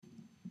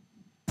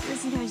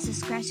Listener's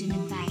discretion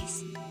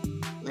advice.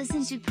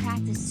 Listeners should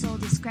practice sole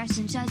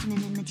discretion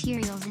judgment in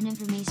materials and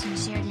information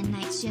shared in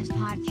Night Shift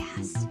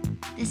Podcast.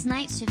 This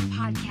Night Shift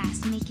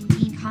Podcast may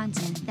contain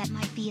content that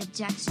might be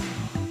objectionable.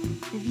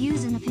 The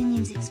views and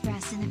opinions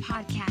expressed in the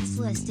podcast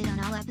listed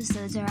on all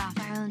episodes are of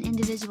our own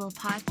individual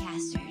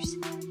podcasters.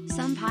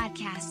 Some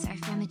podcasts are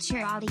for a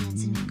mature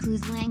audience and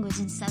include language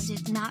and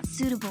subjects not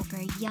suitable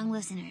for young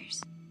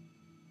listeners.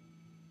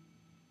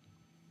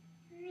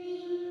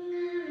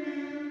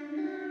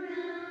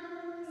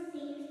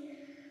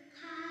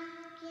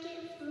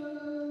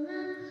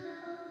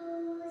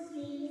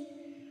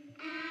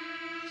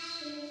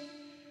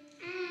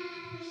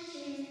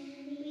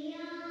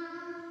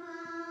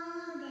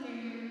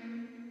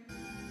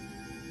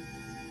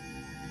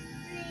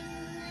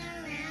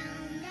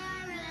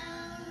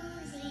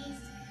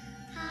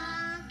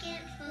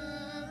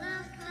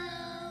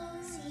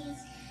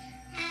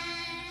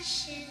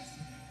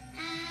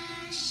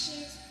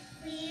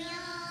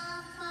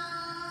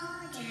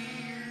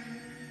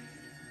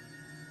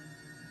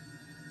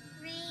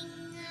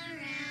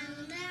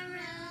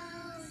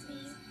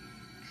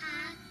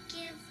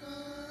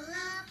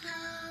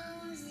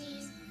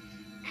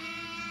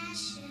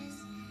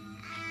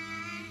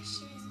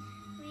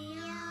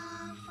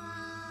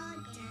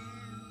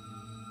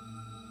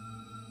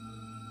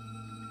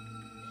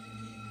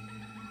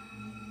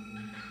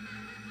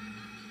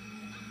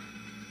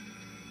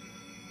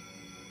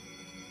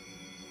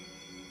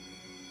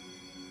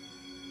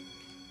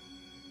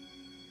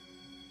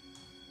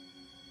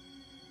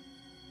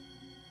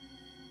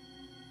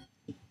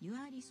 You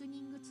are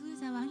listening to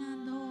the one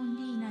and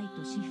only Night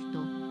Shift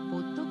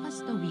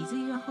podcast with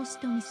your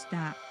host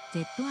Mr.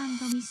 Z and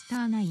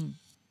Mr. 9.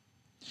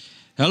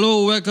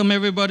 Hello, welcome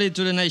everybody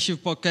to the Night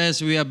Shift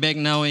Podcast. We are back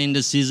now in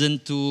the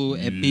season 2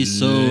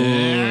 episode.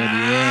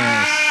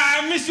 Yes.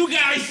 I miss you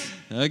guys.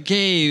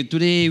 Okay,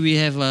 today we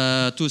have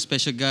two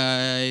special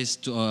guys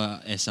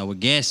as our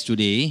guests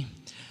today.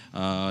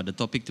 The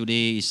topic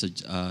today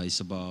is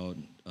about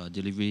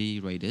delivery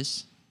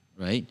riders,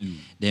 right?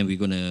 Then we're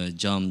gonna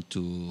jump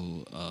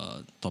to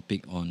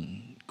topic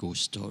on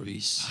ghost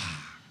stories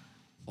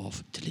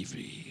of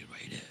delivery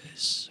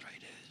riders.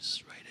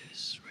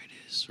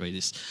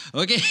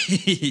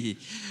 Okay,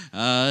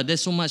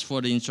 that's so much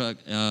for the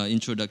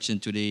introduction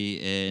today.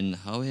 And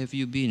how have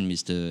you been,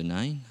 Mr.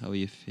 Nine? How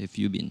have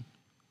you been?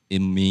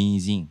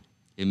 Amazing.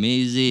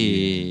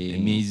 Amazing.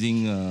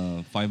 Amazing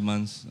 5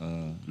 months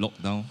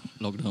lockdown.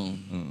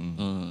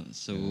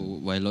 So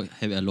while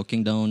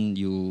locking down,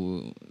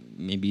 you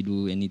maybe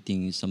do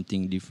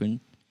something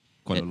different?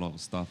 Quite a lot of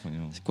stuff, you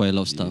know. Quite a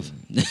lot of stuff.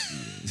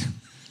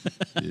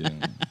 Yeah.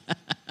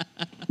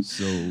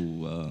 So,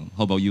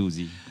 how about you,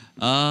 Z?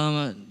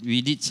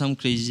 We did some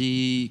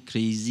crazy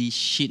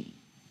shit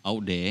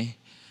out there.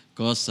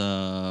 Because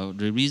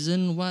the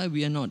reason why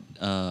we are not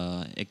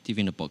active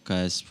in the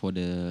podcast for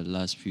the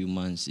last few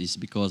months is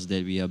because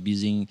that we are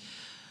busy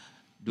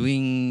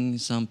doing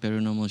some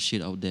paranormal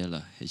shit out there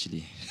lah,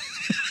 actually.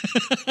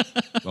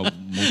 Well,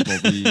 most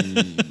probably,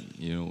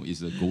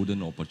 it's a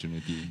golden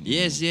opportunity.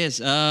 Yes.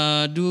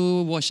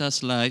 Do watch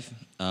us live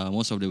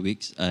most of the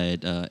weeks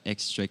at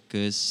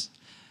X-Trackers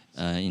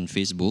in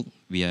Facebook.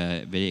 We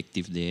are very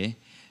active there.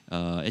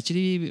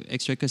 Actually,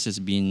 X-Trackers has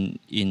been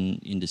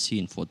in the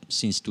scene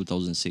since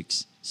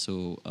 2006.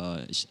 So,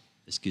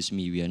 excuse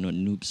me, we are not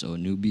noobs or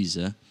newbies.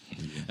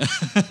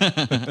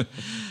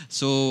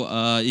 So,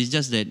 it's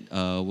just that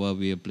while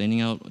we are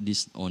planning out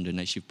this on the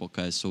Night Shift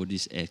Podcast, so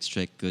this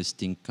X-Trackers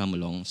thing come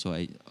along. So,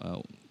 I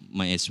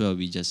might as well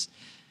we just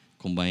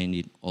combine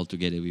it all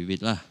together with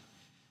it lah.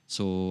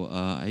 So,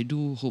 I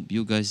do hope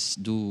you guys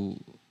do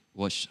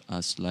watch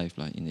us live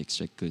in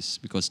X-Trackers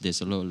because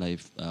there's a lot of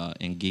live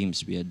and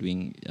games we are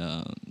doing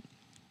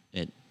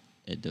at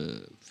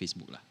the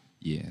Facebook lah.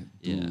 Yeah.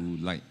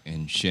 Like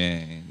and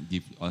share,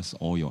 give us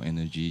all your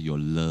energy, your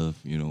love,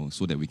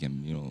 so that we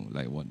can,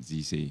 like what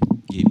Z say,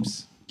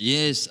 games.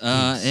 Yes,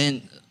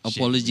 and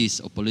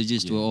apologies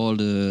to all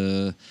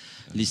the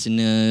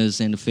listeners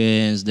and the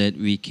fans that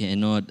we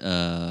cannot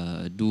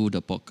do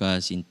the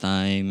podcast in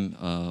time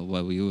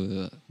while we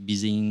were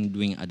busy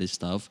doing other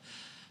stuff.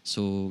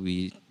 So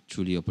we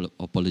truly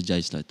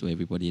apologize to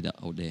everybody that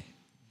out there.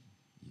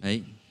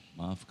 Right?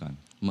 Maafkan.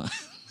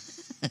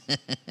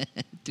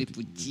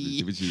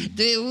 Terpuji.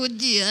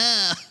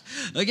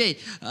 Okay,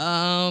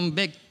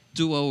 back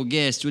to our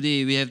guests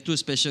today. We have two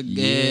special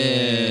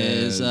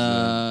guests.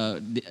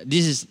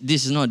 This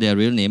is not their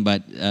real name,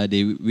 but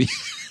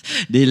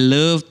they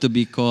love to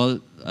be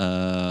called.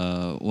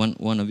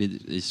 One of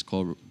it is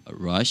called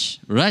Rush.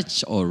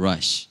 Rush.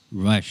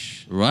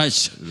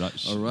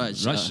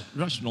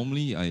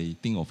 Normally, I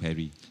think of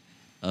Harry.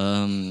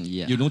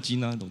 Yeah. You know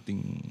Gina, don't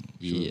think.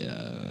 Sure.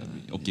 Yeah.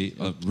 Okay.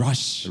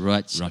 Rush.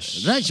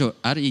 Rush or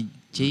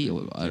R-E-J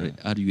or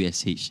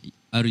R-U-S-H?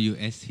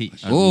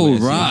 Rush. Oh,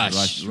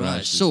 Rush.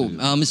 Rush. So,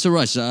 Mr.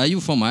 Rush, are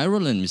you from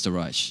Ireland, Mr.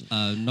 Rush?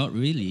 Not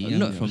really.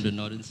 I'm from the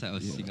northern side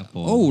of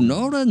Singapore. Oh,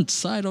 northern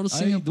side of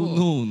Singapore. I don't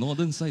know.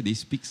 Northern side, they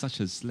speak such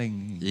a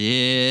slang.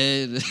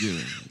 Yeah.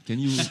 Yeah. Can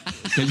you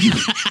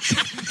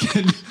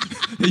can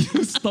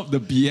you stop the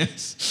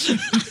BS?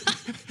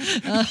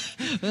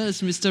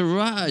 That's Mr.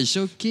 Rush.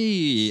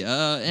 Okay.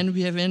 And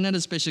we have another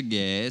special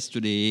guest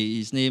today.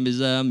 His name is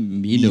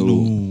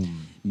Mino.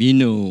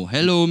 Mino.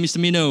 Hello, Mr.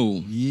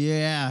 Mino.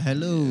 Yeah,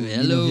 hello.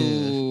 Hello. Mino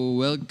here.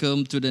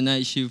 Welcome to the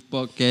Night Shift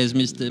Podcast,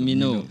 Mr.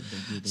 Mino.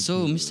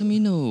 So, Mr.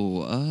 Mino,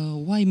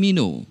 why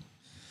Mino?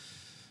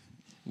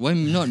 Why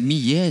not me?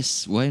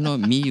 Yes. Why not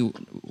me?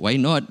 Why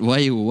not?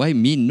 Why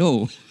me?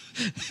 No.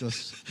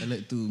 Because I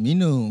like to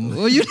minum.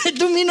 Oh, you like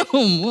to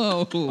minum?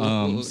 Wow.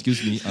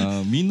 Excuse me.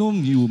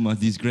 Minum, you must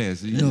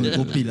digress. No,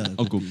 kopi lah.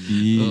 Oh,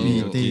 kopi.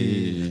 Kopi,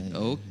 teh.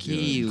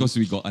 Okay. Because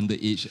we got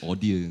underage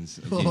audience.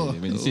 Okay. Oh.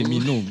 When you say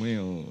minum,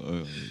 well,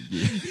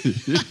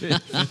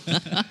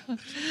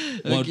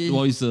 Okay.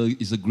 well,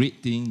 it's a great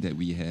thing that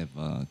we have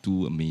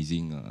two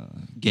amazing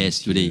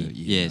Guests today.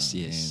 here. Yes,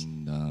 yes.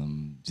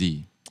 And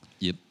Z,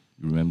 Yep.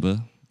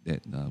 remember that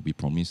we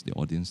promised the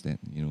audience that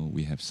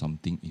we have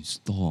something in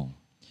store.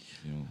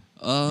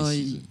 This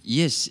season.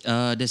 Yes,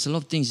 there's a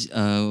lot of things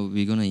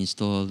we're gonna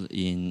install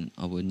in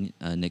our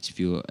next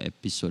few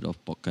episode of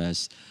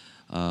podcast.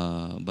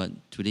 But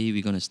today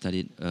we're gonna start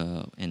it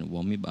and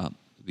warm it up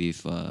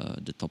with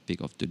the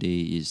topic of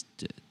today is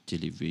the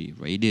delivery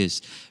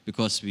riders,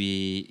 because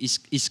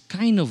it's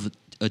kind of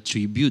a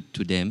tribute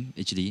to them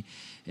actually,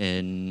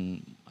 and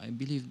I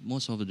believe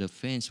most of the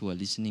fans who are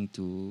listening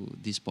to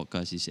this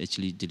podcast is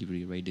actually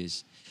delivery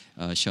riders.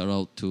 Shout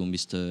out to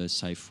Mr.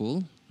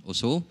 Saiful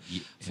also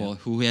for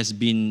who has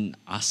been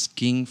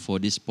asking for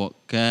this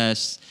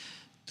podcast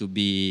to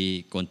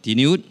be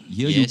continued.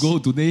 Here you go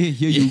today.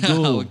 Here you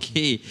go.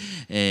 Okay,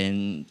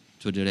 and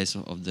to the rest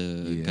of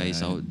the guys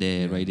out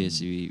there,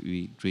 riders,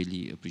 we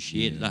greatly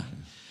appreciate lah.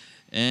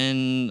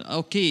 And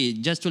okay,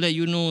 just to let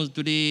you know,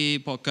 today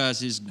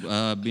podcast is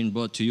been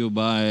brought to you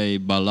by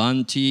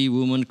Balanti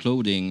Women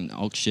Clothing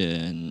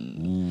Auction.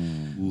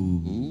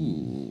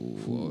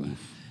 Ooh.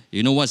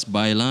 You know what's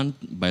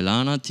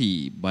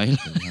Bailanati?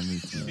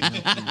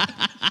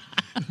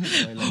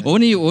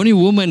 Only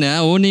woman,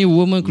 only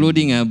woman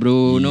clothing,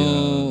 bro.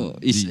 No,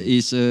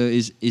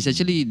 it's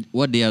actually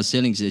what they are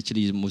selling is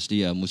actually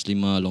mostly a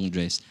Muslimah long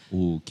dress.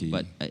 Okay.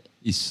 But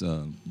it's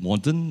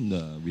modern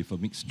with a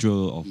mixture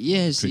of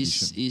yes,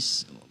 tradition.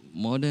 it's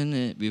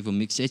modern with a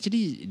mix.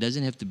 Actually, it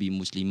doesn't have to be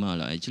Muslimah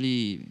lah.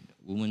 Actually,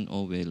 women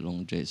all wear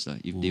long dress lah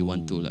if they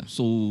want to lah.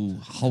 So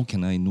how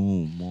can I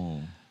know more?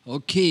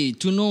 Okay,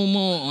 to know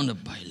more on the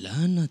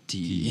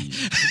Bailanati.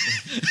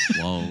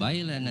 Wow.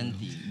 Baiklah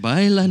nanti.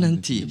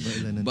 Bailanati.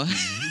 Bailanati.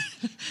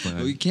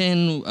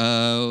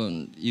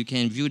 You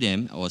can view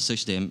them or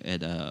search them at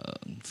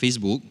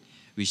Facebook,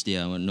 which they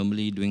are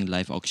normally doing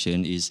live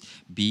auction is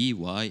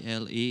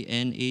Bylanati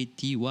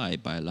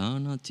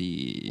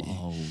Bailanati.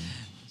 Wow.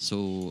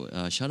 So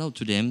shout out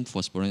to them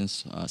for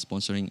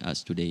sponsoring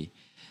us today.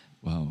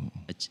 Wow.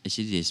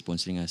 Actually, they're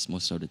sponsoring us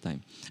most of the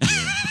time.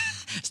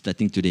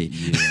 Starting today.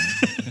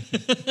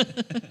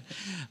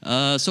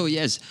 So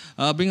yes,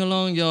 bring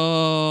along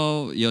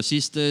your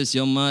sisters,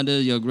 your mother,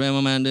 your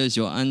grandmothers,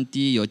 your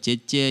auntie, your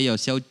cheche, your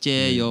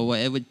xiaoche, your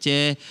whatever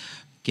che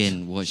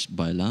can watch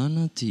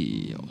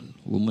Bailanati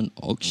Woman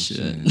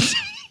Auction.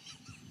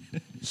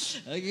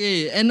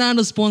 Okay,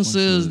 another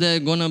sponsors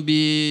that gonna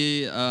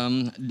be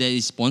that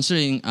is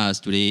sponsoring us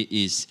today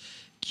is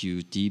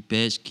Cutie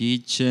Patch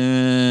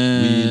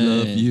Kitchen. We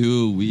love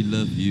you. We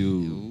love you.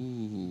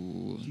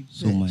 Ooh.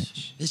 So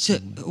much.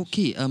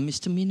 Okay,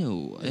 Mr.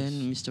 Mino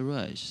and Mr.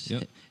 Raj,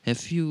 Yep.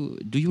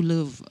 do you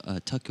love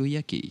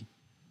takoyaki?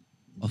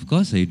 Of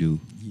course I do.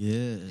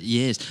 Yeah.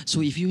 Yes.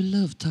 So if you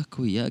love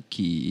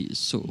takoyaki,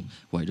 so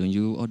why don't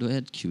you order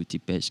at Cutie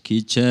Patch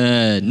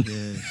Kitchen?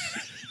 Yes.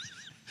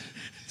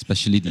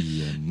 Especially the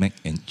mac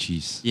and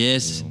cheese.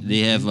 Yes, they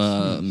have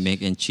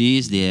mac and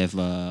cheese. They have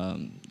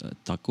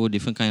taco,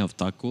 different kind of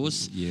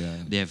tacos. Yeah.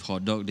 They have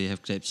hot dog. They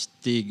have crab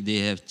stick. They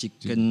have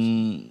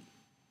chicken.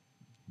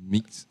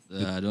 Mix.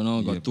 I don't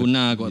know. Got Yeah,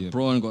 tuna. but- Got yeah.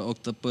 prawn. Got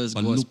octopus.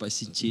 But Got look,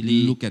 spicy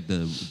chili. Look at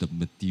the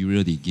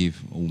material they give.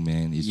 Oh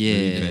man, it's Yeah.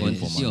 really The value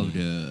for quantity of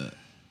money.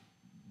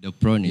 the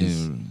prawn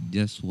is Yeah.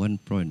 just one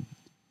prawn.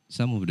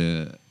 Some of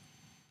the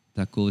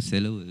taco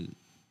seller will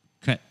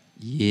cut.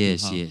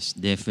 Yes, Wow. yes,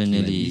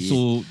 definitely.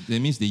 So that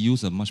means they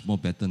use a much more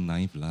better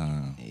knife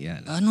lah.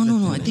 Yeah.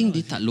 No. I think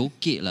they tak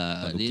locate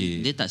lah. Tak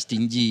locate. They tak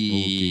stingy.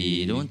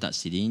 Okay. They tak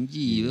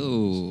stingy.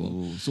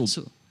 Oh. So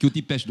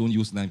Cutie Patch don't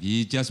use knife.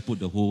 He just put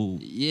the whole.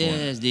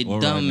 Yes, they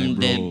Alright, man, dump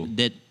bro.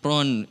 that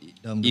prawn.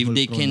 Dump the If whole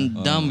they prawn can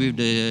lah. dump with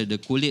the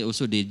kulit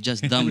also, they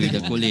just dump with the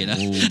kulit lah.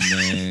 Oh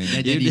man.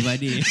 Dah jadi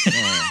badai.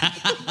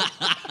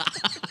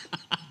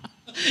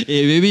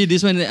 Maybe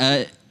this one.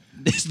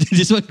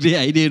 This one great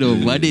idea though.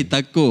 Badai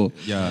taco.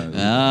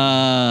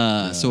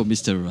 Yeah. So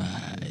Mr.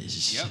 Raj.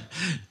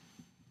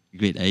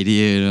 Great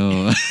idea,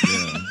 no.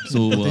 Yeah.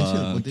 So,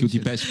 Potential.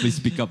 Cutie Patch, please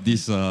pick up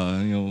this,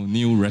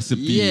 new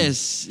recipe.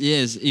 Yes,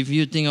 yes. If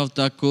you think of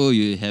taco,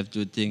 you have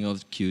to think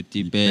of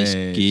Cutie Patch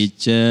Patch.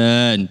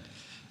 Kitchen.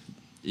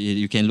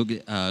 You can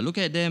look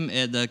at them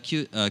at the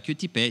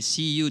Cutie Patch,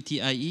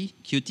 CUTIE,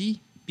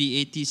 Cutie,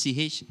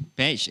 PATCH,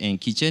 Patch and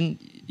Kitchen.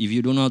 If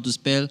you don't know how to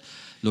spell,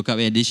 look up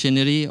at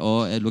dictionary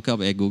or look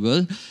up at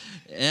Google.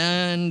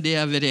 And they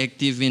are very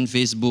active in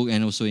Facebook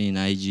and also in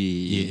IG.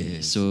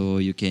 Yes. So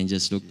you can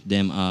just look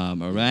them up.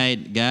 All right,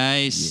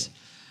 guys.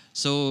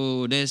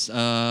 So that's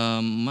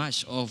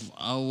much of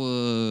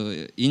our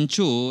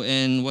intro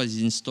and what's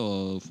in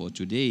store for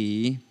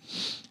today.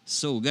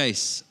 So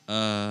guys,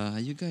 are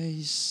you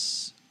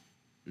guys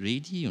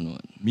ready or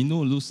not?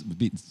 Mino looks a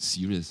bit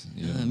serious.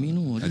 Yeah.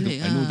 Mino, I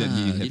know that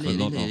he have a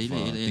lot of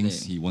relax.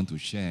 things he want to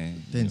share.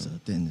 Tense.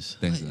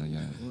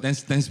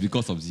 Tense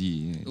because of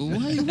Z.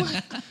 Why?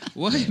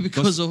 Why?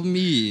 Because of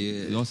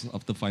me. Because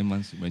after 5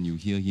 months, when you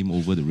hear him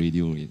over the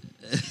radio, it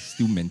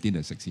still maintain the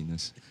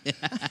sexiness.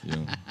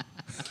 Yeah.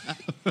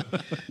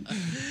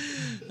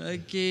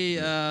 Okay.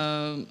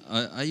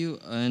 Are you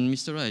and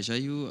Mr. Raj? Are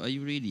you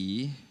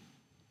ready?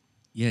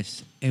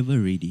 Yes, ever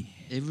ready.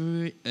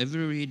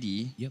 Ever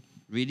ready? Yep.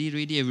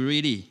 Ready, ever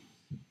ready.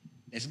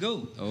 Let's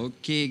go.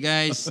 Okay,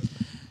 guys.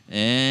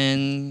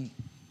 And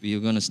we're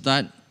gonna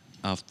start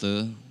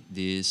after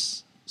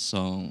this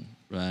song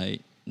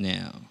right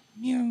now.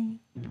 Meow.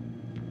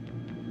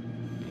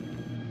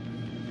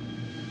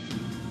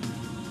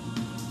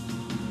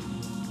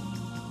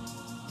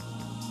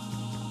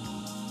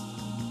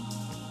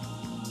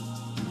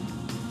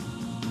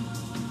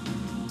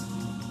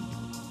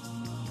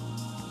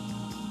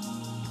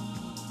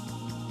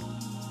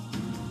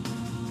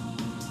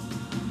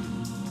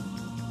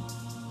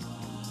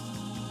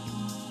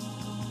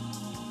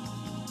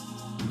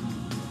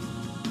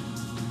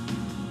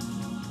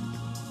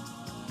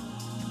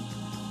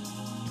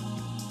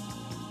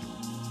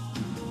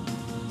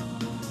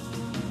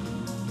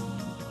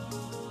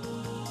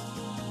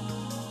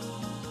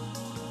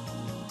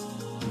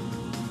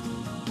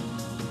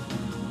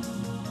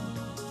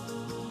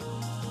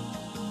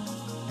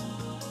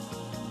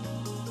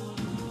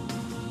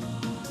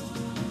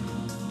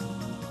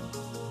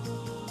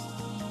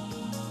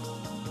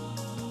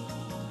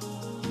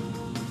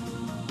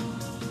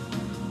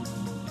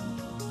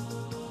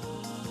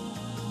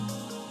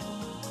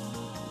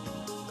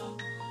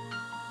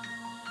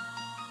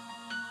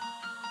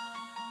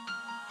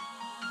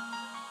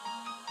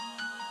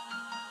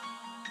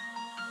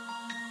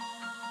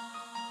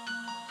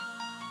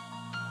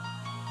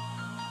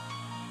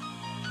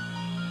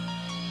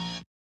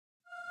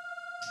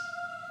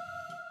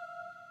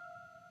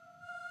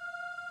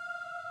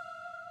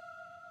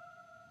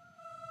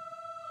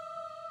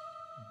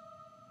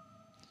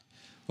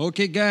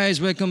 Okay,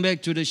 guys, welcome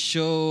back to the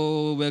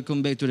show.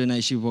 Welcome back to the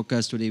Night Shift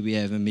Podcast. Today we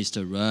have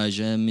Mr. Raj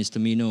and Mr.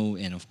 Mino,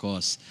 and of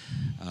course,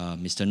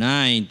 Mr.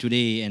 Nine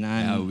today. And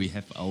I'm. We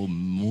have our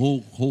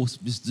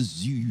host, Mr.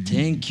 Z.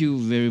 Thank you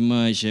very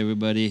much,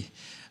 everybody.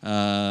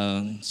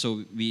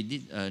 So we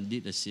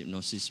did a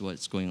synopsis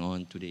what's going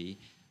on today.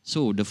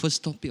 So the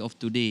first topic of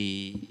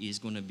today is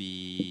going to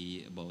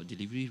be about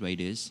delivery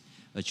riders,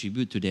 a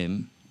tribute to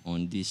them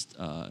on this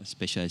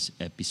special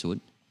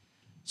episode.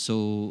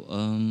 So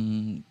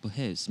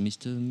perhaps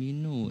Mr.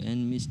 Mino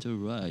and Mr.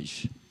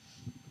 Raj,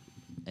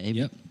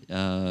 Yep.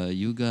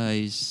 You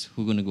guys,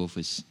 who gonna go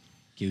first?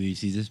 Okay, we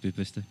scissors,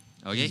 paper, stone.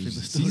 Okay.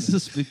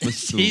 Scissors, paper,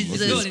 stone.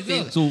 Scissors, Okay.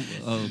 paper. So,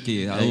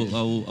 okay,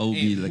 I'll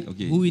be like,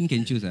 okay. Who win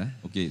can choose, ah?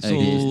 Okay, so,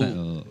 Okay, start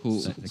or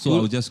Who? so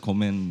I'll just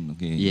comment,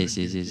 okay. Yes.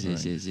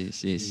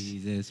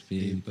 Scissors,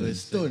 paper,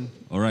 Stone.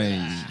 All right.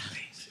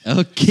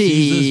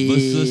 Okay.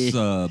 Scissors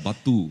versus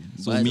Batu.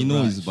 So But-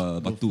 Mino is Go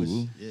Batu.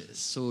 first. Yes.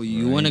 So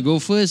you wanna go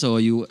first, or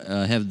you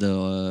have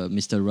the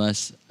Mr.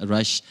 Rush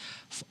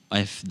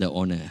have the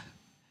honor?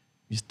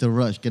 Mr.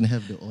 Raj can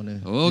have the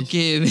honor.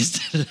 Okay,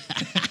 Mr.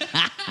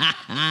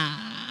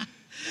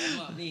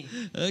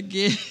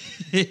 Okay.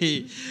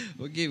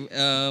 Okay.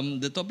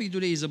 The topic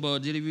today is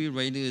about delivery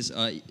riders.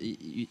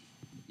 It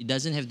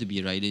doesn't have to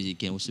be riders. It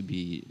can also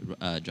be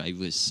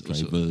drivers.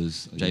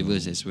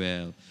 Drivers as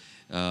well.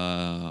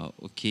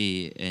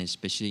 Okay, and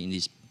especially in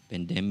this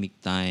pandemic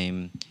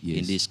time,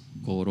 in Yes. this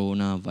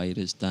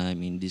coronavirus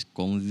time, in this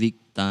convict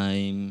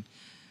time.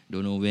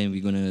 Don't know when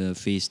we're gonna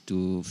phase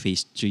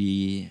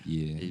 3.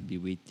 Yeah. We'll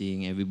be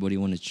waiting. Everybody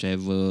want to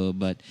travel,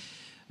 but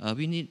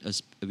we need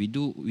we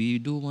do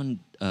want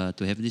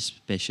to have this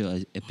special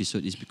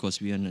episode is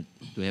because we want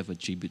to have a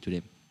tribute to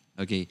them.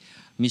 Okay,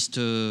 Mr.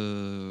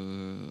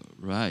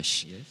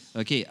 Raj. Yes.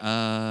 Okay.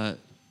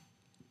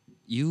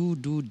 You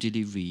do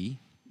delivery.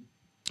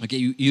 Okay,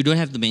 you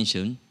don't have to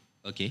mention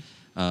Okay.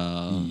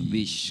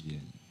 which yeah.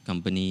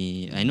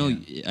 company. I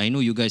know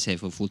you guys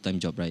have a full-time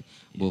job, right?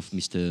 Both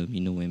Mr.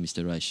 Mino and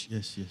Mr. Raj.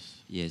 Yes.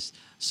 Yes.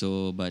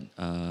 So, but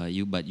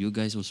you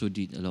guys also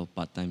did a lot of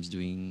part times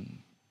doing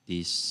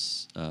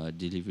this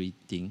delivery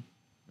thing,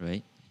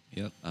 right?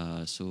 Yep.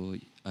 So,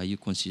 are you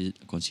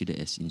considered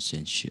as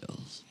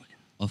essential?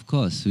 Of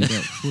course,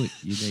 without food,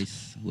 you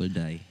guys will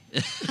die.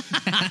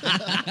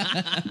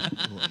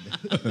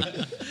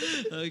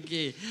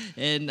 Okay,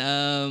 and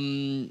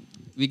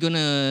we're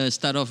gonna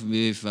start off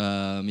with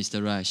Mr.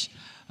 Rush.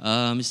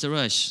 Mr.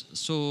 Rush,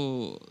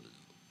 so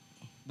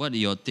what are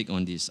your take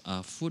on this?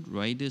 Are food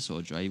riders or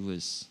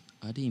drivers,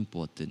 are they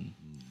important?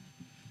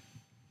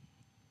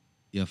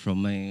 Yeah,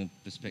 from my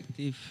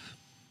perspective,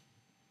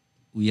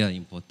 we are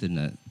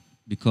important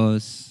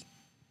because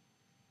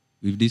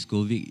with this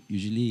COVID,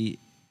 usually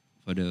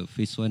for the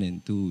phase 1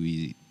 and 2,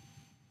 we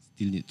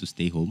still need to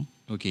stay home.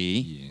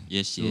 Okay. Yeah.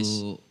 Yes, yes.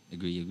 So-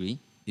 Agree.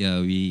 Yeah,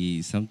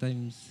 we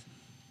sometimes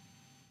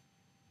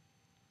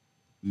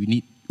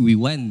we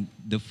want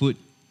the food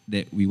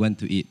that we want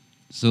to eat.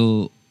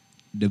 So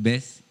the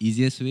best,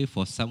 easiest way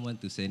for someone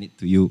to send it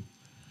to you.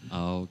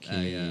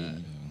 Okay. Yeah.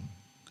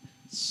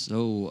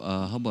 So,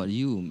 how about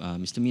you,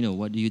 Mr. Mino?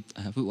 What do you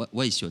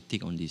what is your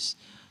take on this?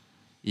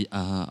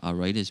 Are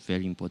riders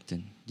very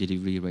important?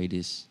 Delivery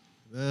riders.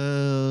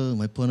 Well,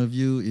 my point of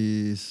view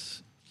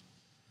is,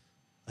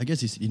 I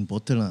guess it's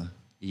important lah.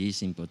 It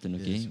is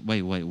important. Okay. Yes.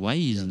 Why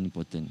is it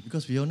important?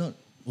 Because we are not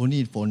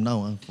only for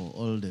now, for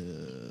all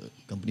the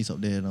companies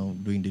out there now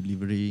doing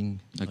delivering.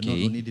 Not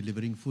Okay. only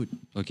delivering food,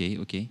 Okay.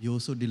 you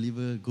also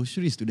deliver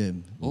groceries to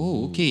them.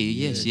 Oh, okay.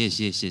 Yes.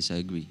 I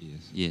agree.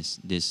 Yes. Yes.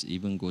 There's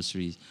even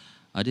groceries.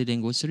 Other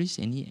than groceries,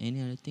 any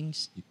other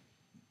things?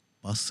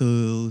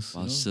 Parcels.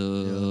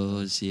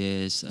 Parcels,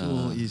 yes.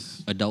 So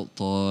is- Adult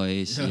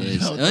toys, Yeah,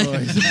 yes. adult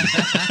toys.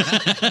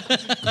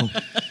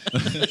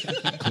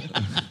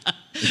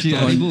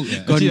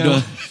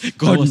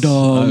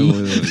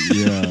 Condom.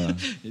 Yeah.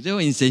 That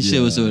one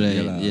essential also,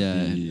 right? lah.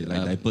 Yeah.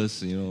 Like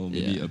diapers,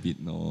 maybe yeah. a bit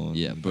no.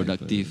 Yeah, like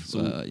productive diapers. So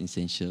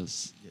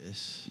essentials. Yes.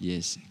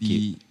 Yes.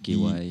 the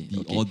KY. the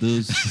okay.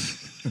 orders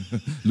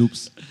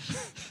loops,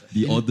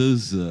 the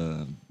orders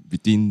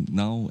between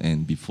now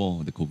and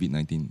before the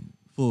COVID-19,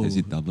 Oh. has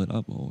it doubled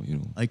up or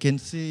I can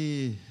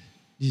say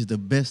this is the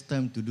best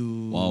time to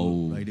do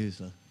Wow. riders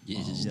lah.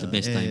 Yes, it's the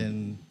best time. And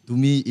to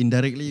me,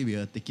 indirectly, we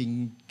are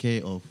taking care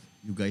of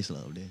you guys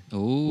lah out there.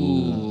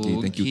 Oh, okay,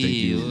 thank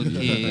you.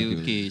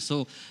 Okay.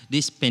 So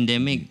this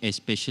pandemic,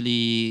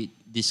 especially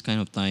this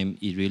kind of time,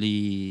 it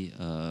really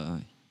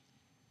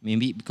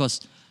maybe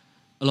because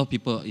a lot of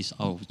people is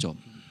out of job,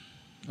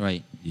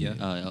 right? Yeah.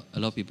 A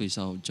lot of people is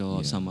out of job.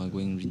 Yeah. Some are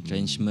going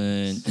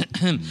retrenchment,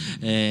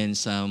 and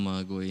some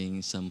are going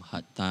some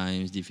hard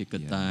times,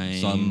 difficult times.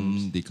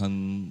 Some they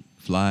can't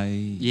fly.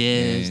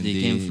 Yes, and they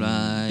can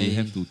fly. They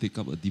have to take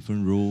up a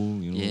different role.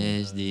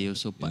 Yes, they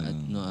also part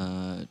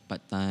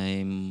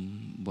time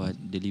buat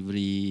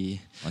delivery,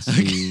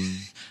 Hustling,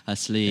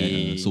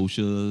 hustling.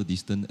 social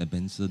distance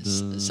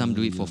ambassador. Some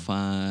do it for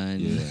fun.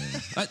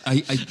 Yeah.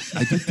 I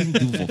don't think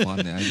do for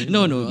fun.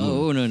 No. No.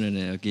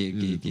 Okay.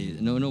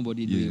 No,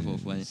 nobody do it for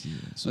fun.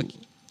 So, Okay.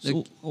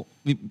 so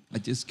I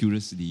just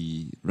curious,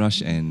 the Rush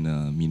and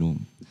Mino,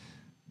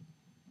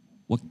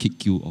 what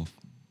kicked you off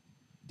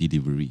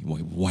delivery?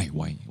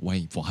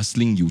 Why for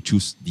hustling you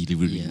choose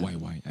delivery? Yeah. Why?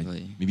 Why?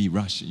 Maybe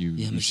Rush you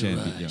Yeah, Mr. share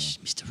a bit. Rush.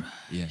 Mr. Rush.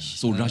 Yeah.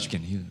 So Rush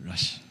can hear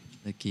Rush.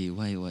 Okay,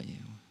 why?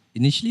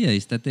 Initially, I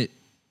started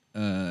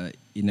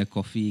in a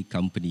coffee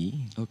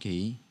company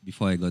Okay,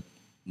 before I got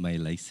my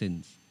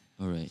license.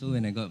 all right. So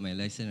when I got my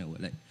license, I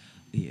was like,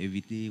 hey,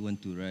 every day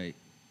want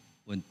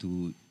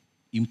to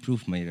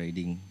improve my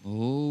riding.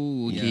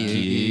 Oh, okay, Yeah.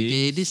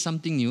 okay. This is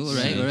something new. All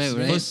right.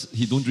 First,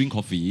 he don't drink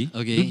coffee.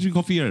 Okay. Don't drink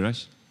coffee, right,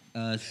 Rush?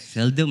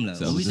 Seldom lah.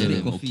 Always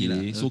drink Seldom. coffee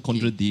Okay. lah. So Okay.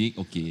 contradict.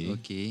 Okay.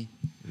 Okay.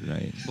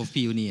 Right.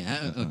 Coffee only.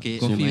 Okay.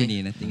 Coffee so only,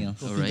 nothing else.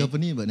 Coffee Alright.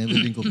 company but never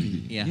drink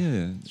coffee. Yeah.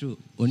 Yeah. True.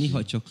 Only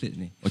hot chocolate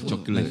ni. Hot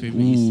chocolate. My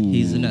favorite is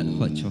hazelnut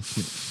hot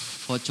chocolate.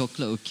 Hot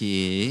chocolate,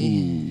 okay.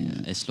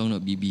 As long not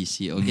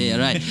BBC. Okay,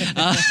 all right.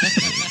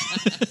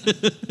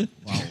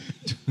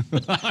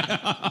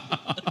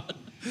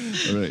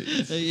 Alright.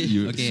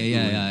 Okay,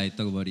 yeah, I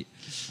talk about it.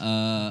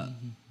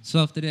 So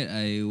after that,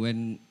 I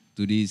went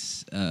to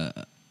this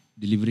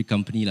delivery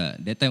company lah.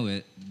 That time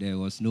there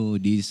was no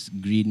this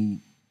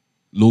green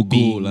Logo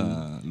pink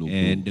lah. Logo.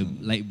 and the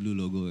light blue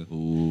logo.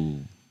 Oh.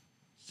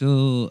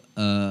 So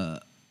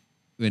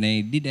when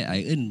I did that,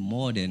 I earned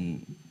more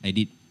than I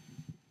did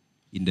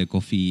in the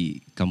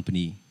coffee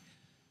company.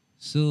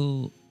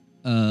 So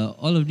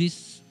all of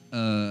this,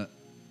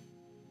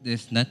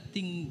 there's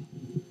nothing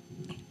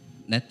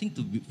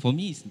to be, for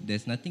me.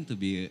 There's nothing to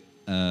be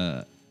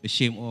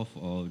ashamed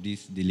of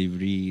these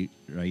delivery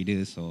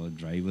riders or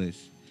drivers.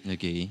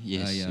 Okay,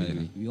 yes.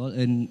 Yeah, we all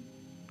earn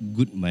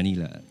good money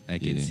lah. I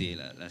can Yeah. say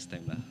lah last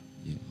time lah.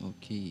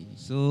 Okay.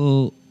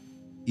 So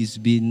it's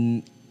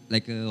been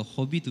like a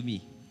hobby to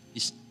me.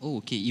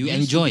 Okay. You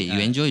Used to be,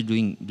 enjoy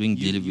doing It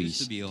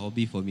deliveries. used to be a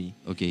hobby for me.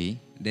 Okay.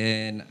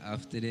 Then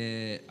after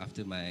that,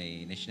 after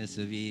my national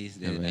service,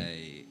 then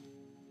Alright.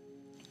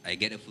 I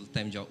get a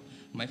full-time job.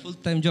 My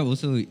full-time job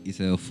also is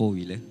a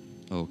 4-wheeler.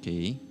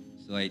 Okay.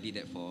 So I did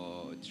that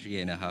for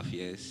 3.5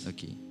 years.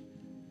 Okay.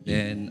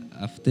 Then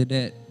after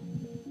that,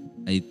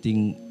 I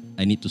think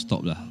I need to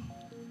stop lah.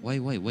 Why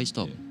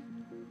stop?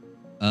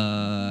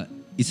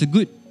 It's a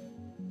good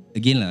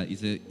again lah,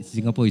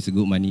 Singapore is a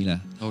good money lah.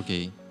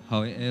 Okay.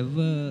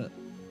 However,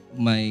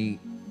 my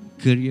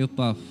career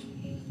path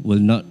will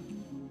not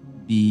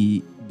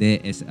be there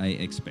as I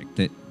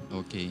expected.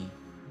 Okay.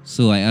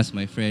 So I asked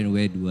my friend,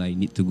 where do I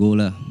need to go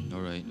lah?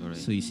 Alright.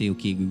 So he say,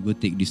 okay, we go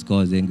take this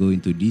course, then go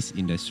into this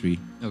industry.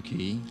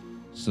 Okay.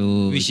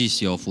 So Which is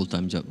your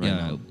full-time job right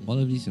yeah, now? all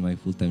of this is my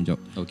full-time job.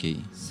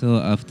 Okay. So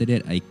after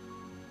that, I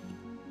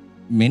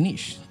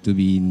managed to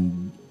be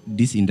in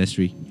this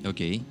industry.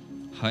 Okay.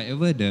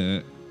 However,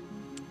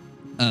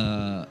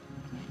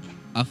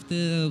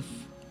 after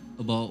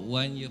about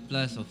 1 year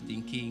plus of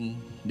thinking,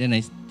 then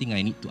I think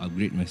I need to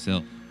upgrade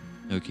myself.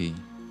 Okay.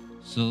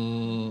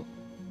 So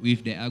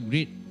with the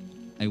upgrade,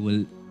 I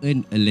will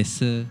earn a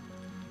lesser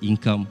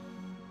income.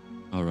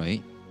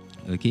 Alright.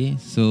 Okay,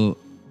 so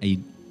I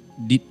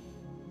did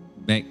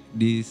back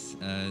this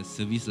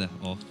service lah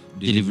of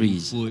delivering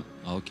Deliveries. food,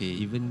 Okay.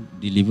 even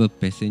deliver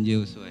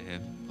passenger. So I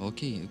have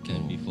Okay.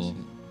 done before.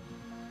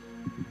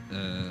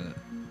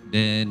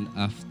 Then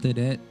after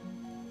that,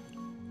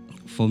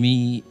 for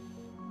me,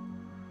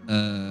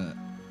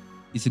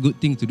 it's a good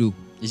thing to do.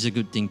 It's a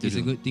good thing to It's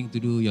do. a good thing to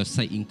do. Your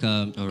side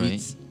income.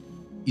 Alright.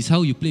 It's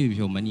how you play with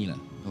your money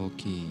lah.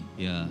 Okay.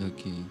 Yeah.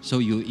 Okay.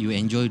 So you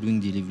enjoy doing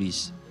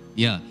deliveries?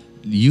 Yeah.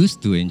 Used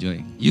to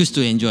enjoy. Used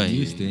to enjoy.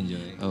 Used to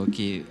enjoy.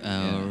 Okay.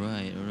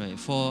 Alright.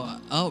 For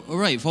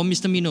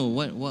Mr. Mino,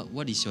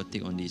 what is your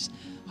take on this?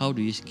 How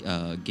do you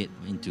get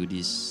into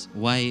this?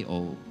 Why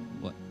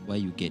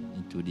you get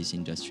into this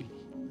industry?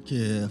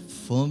 Okay,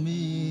 for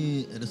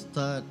me at the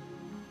start,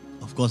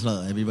 of course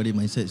lah, everybody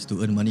mindset is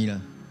to earn money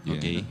lah. Yeah.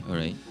 Okay.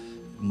 Alright.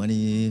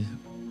 Money.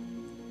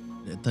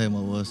 That time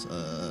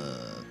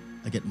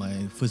I get my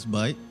first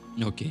bike.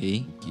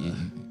 Okay.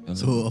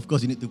 So of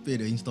course you need to pay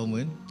the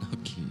installment.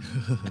 Okay.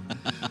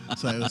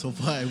 So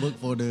far I work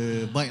for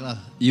the bike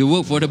lah. You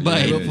work for the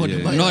bike, I work for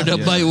the bike not the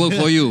lah. bike work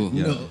for you.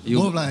 No,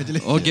 both lah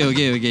actually.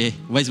 Okay.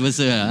 Vice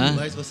versa, huh?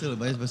 Vice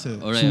versa.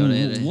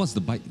 Alright. So what's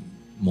the bike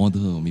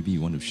model? Maybe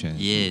you want to share?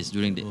 Yes,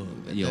 during the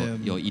that your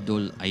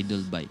time-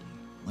 idol bike.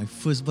 My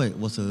first bike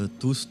was a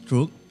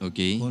 2-stroke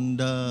Okay.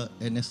 Honda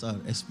NSR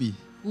SP.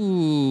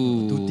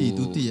 Ooh. Tutti,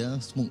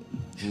 smoke.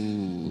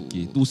 Ooh.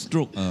 Okay,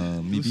 two-stroke.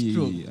 Maybe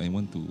Two-stroke. I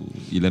want to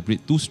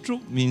elaborate.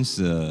 Two-stroke means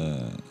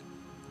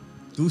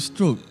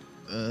 2-stroke.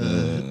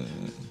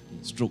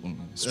 stroke.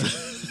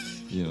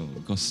 You know,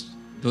 because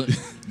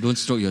Don't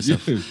stroke yourself.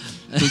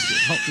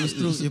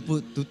 Two-stroke you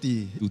put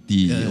tutti.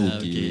 tutti. Yeah,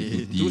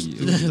 Okay, tutti.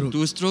 Two-stroke.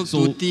 2-stroke,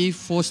 So- 2T,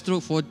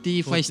 4-stroke,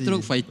 40,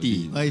 5-stroke,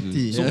 5T. IT.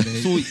 So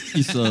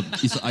it's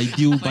an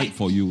ideal bike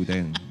for you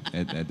then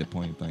at that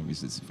point in time.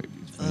 It's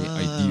very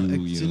ideal.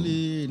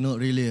 Actually,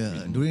 not really.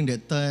 During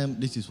that time,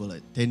 this is for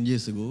like 10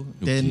 years ago.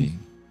 10,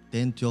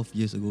 12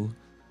 years ago.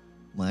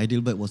 My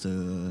ideal bike was a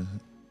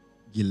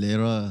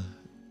Gilera.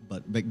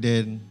 But back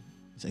then,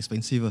 it's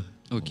expensive.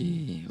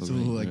 Okay. So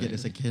I get a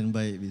second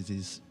bike which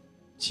is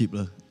cheap.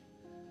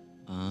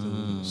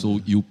 So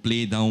you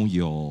play down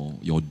your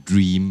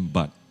dream,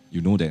 but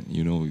you know that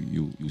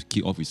you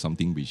kick off with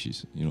something which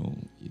is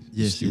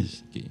Yes, still,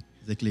 yes. okay.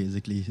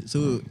 Exactly.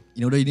 So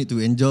in order you need to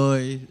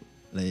enjoy,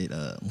 like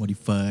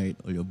modified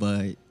all your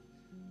bike,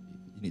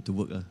 you need to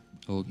work.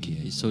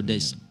 Okay. So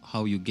that's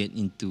how you get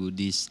into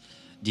this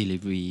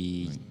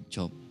delivery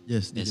job.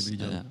 Yes, That's,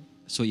 delivery job.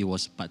 so it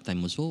was part time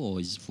also, or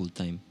is it full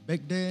time?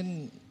 Back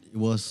then, it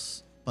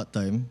was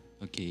part-time.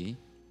 Okay.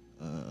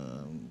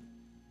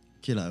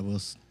 Okay lah, I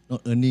was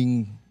not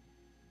earning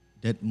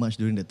that much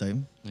during that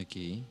time.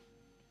 Okay.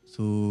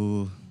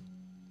 So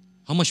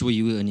How much were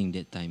you earning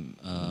that time?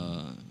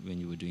 When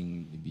you were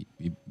doing?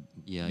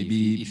 Yeah.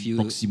 Maybe if you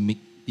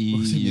proximity,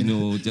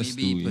 just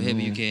maybe to perhaps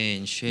you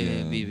can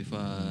share a bit with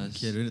us.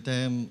 okay, during the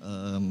time,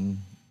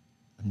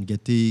 I'm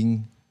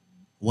getting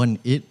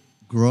 1.8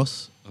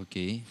 gross.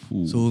 Okay.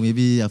 Ooh, So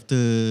maybe after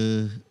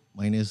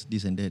minus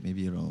this and that,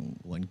 maybe around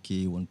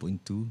 1K,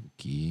 1.2.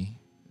 okay.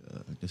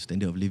 The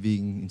standard of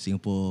living in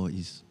Singapore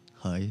is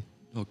high.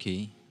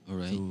 Okay. All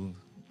right. So,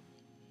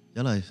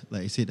 yeah lah,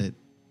 like I said, that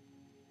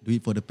do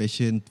it for the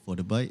passion, for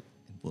the bike,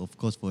 and of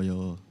course for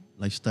your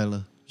lifestyle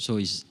lah. So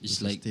it's To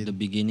like sustain. the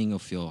beginning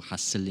of your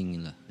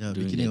hustling lah. Yeah,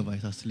 during beginning that- of my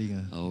hustling.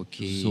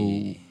 Okay. So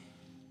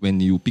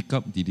when you pick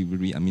up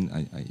delivery,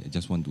 I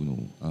just want to know,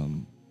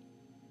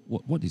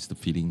 what is the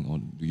feeling, or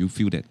do you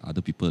feel that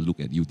other people look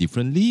at you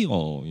differently,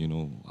 or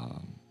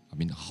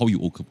how you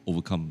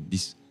overcome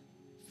this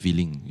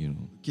feeling,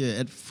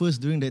 Okay, at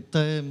first during that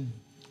time,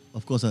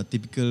 of course,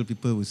 typical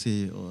people will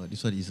say, "Oh,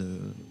 this one is a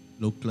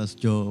low class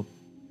job."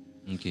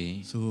 Okay.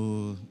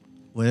 So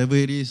whatever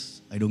it is,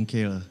 I don't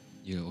care lah.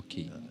 Yeah.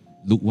 Okay.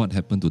 Look what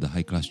happened to the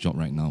high class job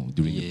right now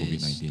during the Yes.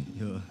 COVID-19.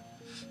 Yeah.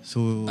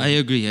 So I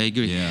agree.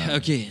 Yeah.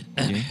 Okay.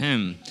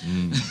 Ahem.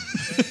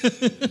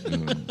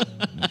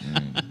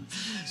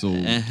 So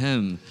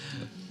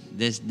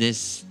That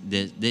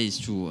is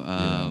true.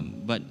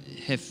 But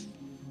have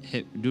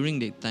during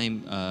that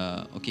time.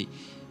 Okay.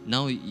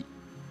 Now you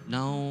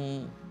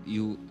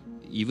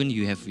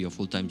have your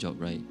full time job,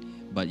 right?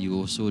 But you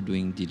also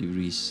doing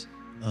deliveries.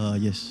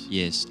 yes.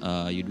 Yes.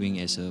 You're doing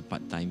as a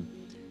part time.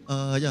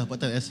 Yeah, part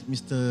time. As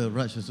Mr.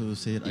 Raj also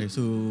said, I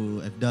also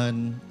have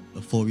done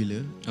a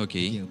four-wheeler.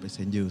 Okay. Taking a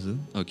passenger also.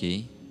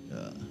 Okay.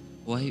 Yeah.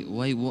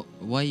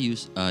 Why you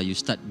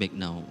start back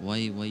now?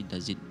 Why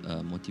does it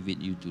motivate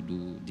you to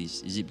do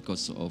this? Is it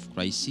because of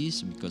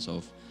crisis? Because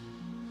of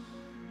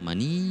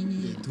money?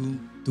 Yeah,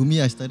 to me,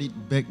 I studied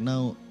back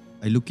now.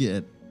 I look it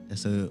at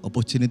as an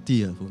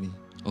opportunity for me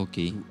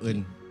Okay. to earn.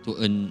 To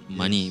earn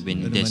money Yes, when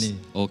earn there's money.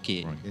 okay.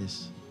 Right.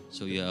 Yes,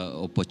 So you are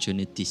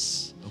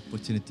opportunities.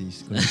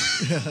 opportunities. Correct.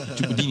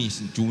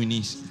 Opportunities.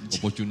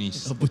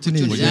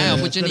 Opportunities. Yeah,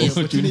 correct,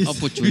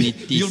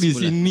 opportunities Yung di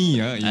pula. sini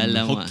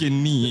Alamak. Hokkien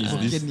ni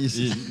Hokkien is.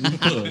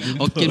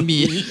 Hokkien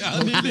Mee.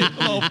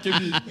 Hokkien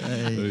ni.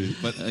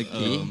 But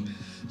Okay.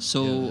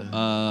 So,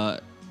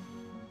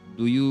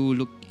 do you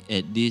look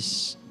at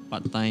this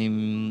part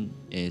time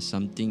as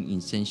something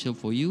essential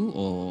for you,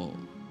 or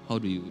how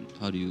do you?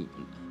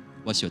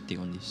 What's your take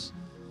on this?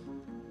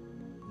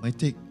 My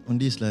take on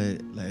this,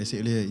 like I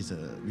said earlier, is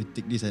we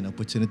take this an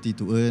opportunity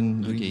to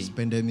earn during Okay. this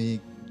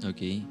pandemic.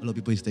 Okay. A lot of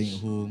people is staying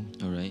at home.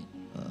 All right.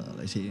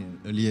 Like I said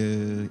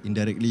earlier,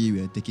 indirectly we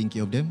are taking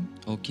care of them.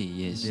 Okay.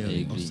 Yes, They I are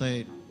agree.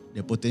 outside.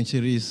 Their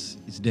potential risk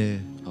is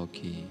there.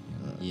 Okay.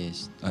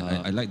 Yes.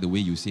 I like the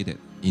way you say that.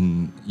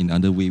 In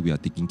other way, we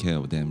are taking care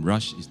of them.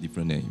 Rush is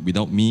different.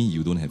 Without me,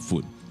 you don't have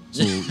food.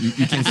 So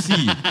you can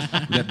see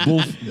that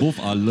both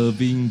are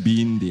loving,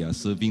 they are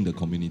serving the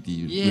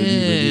community. Yes,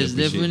 Really appreciate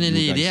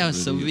definitely. you guys. They are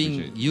Really serving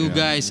appreciate. you Yeah.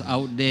 guys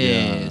out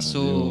there. Yeah,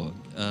 So,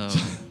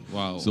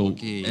 wow. So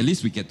okay. at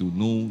least we get to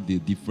know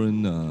the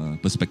different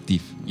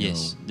perspective. you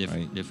Yes, know,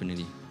 right?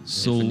 definitely.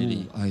 So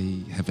Definitely.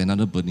 I have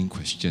another burning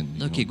question.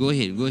 you Okay, know. go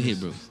ahead,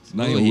 bro.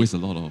 Now Go always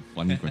ahead. a lot of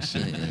funny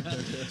questions.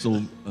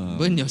 So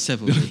Burn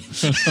yourself away.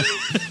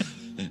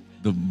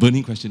 the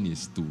burning question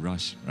is to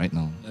Rush right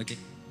now. Okay.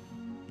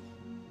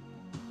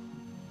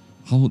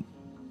 How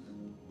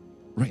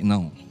right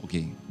now,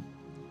 okay,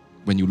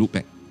 when you look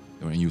back,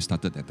 when you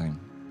started that time,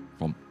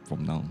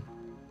 from now,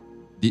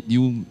 did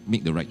you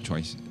make the right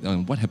choice?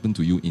 What happened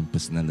to you in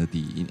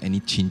personality? In any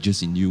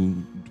changes in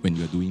you when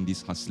you are doing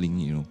this hustling?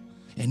 You know,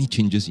 any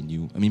changes in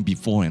you? I mean,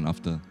 before and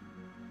after.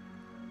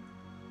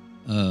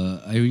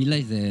 I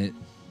realize that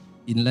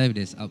in life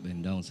there's up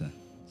and downs.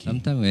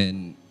 Sometimes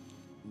when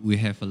we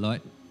have a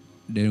lot,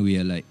 then we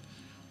are like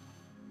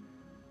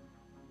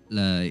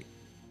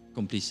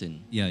Complacent.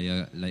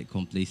 like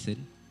complacent.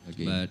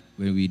 Okay. But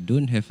when we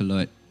don't have a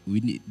lot, we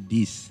need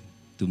this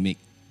to make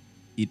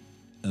it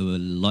a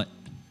lot.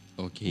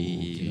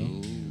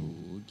 Okay.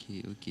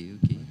 Okay.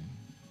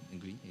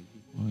 Agree.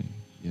 Right.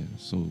 Yeah.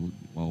 So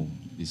wow,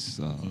 this.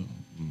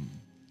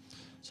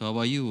 So how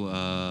about you,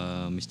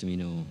 Mr.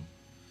 Mino?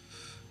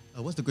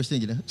 What's the question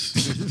again?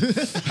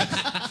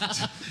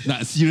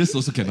 Nah, serious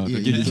also cannot. Yeah,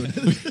 Okay.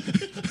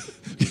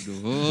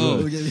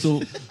 Oh,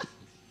 So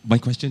my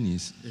question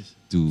is Yes.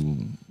 to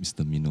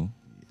Mr. Mino.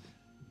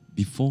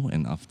 Before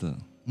and after,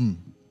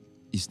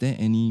 is there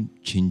any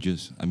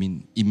changes? I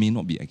mean, it may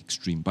not be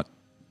extreme, but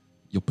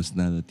your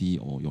personality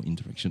or your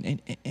interaction,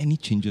 any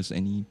changes,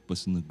 any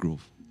personal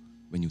growth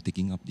when you're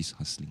taking up this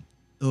hustling?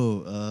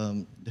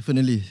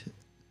 Definitely.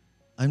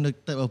 I'm the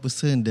type of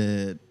person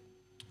that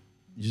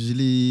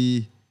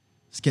usually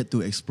scared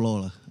to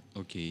explore lah.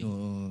 okay.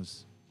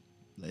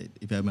 Like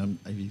if I'm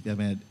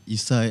at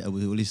east side, I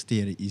will always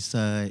stay at the east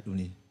side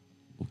only.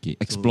 Okay,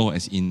 explore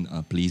as in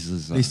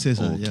places. Places,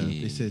 okay.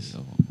 yeah, places.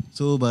 Oh.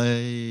 So by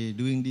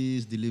doing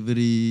this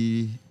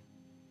delivery,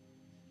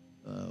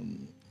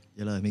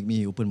 make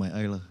me open my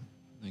eye lah.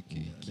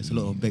 Okay. There's a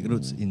lot of back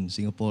roads in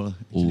Singapore lah,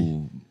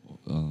 actually.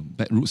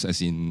 Back routes as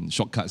in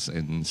shortcuts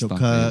and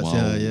Shortcuts, stuff.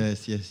 Wow. yeah,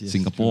 yes.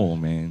 Singapore,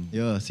 man.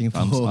 Yeah,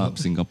 Singapore. Thumbs up,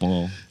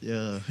 Singapore.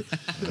 Yeah.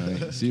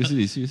 Right.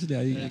 Seriously,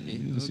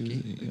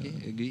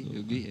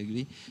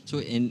 Agree. So,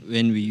 and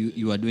when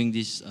you are doing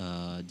this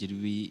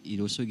delivery, it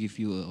also give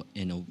you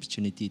an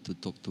opportunity to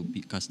talk to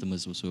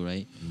customers also,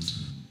 right?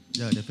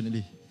 Yeah,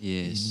 definitely.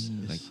 Yes.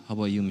 Like, how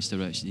about you, Mr.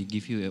 Raj? Did it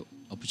give you an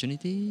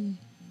opportunity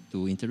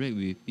to interact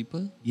with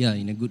people? Yeah,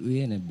 in a good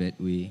way and a bad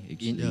way.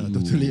 Actually. Yeah,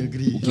 totally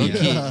agree.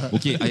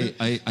 Okay,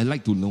 I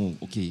like to know.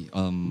 Okay,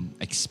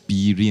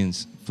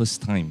 experience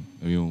first time.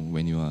 You know,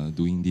 when you are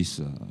doing this,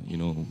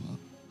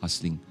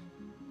 hustling.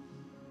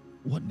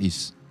 What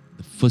is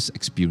the first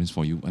experience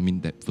for you? I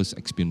mean, that first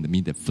experience. I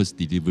mean, that first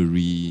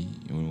delivery.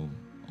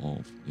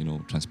 Of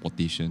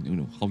transportation.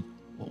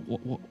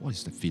 What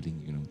is the feeling?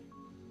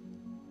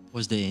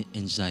 What's the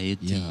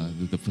anxiety? Yeah,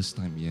 the first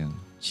time. Yeah.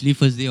 Actually,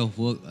 first day of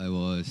work, I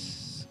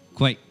was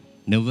quite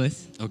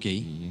nervous.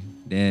 Okay.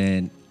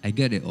 Then I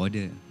got an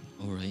order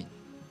All right.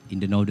 in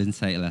the northern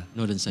side lah.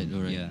 Northern side.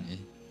 All right. Yeah.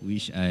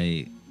 Which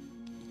I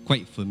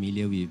quite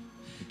familiar with.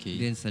 Okay.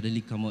 Then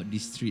suddenly come out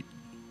this street.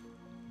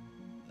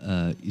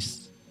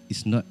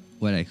 It's not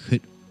what I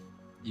heard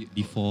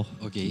before.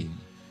 Okay.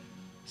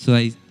 So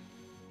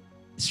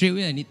straight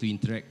away I need to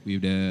interact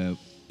with the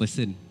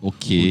person who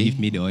Okay. give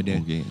me the order.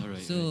 Okay. All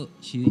right. So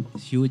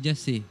she would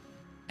just say,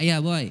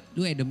 "Ayah boy,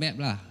 look at the map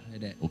lah."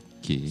 Like that.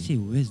 Okay. Say,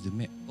 where's the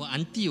map? Oh,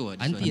 auntie or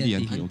what? Auntie.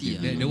 Auntie,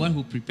 okay. The one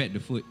who prepared the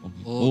food.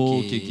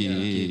 Oh, Okay. okay.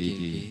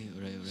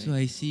 All right. So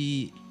I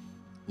see,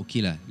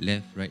 okay lah,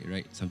 left,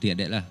 right, something like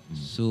that lah.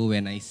 So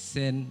when I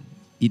send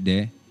it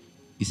there,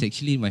 it's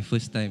actually my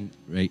first time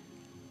right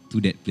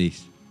to that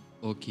place.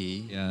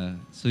 Okay. Yeah.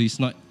 So it's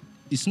not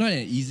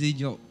an easy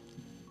job.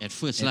 At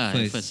first.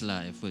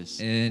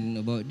 And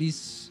about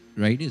these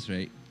riders,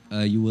 right?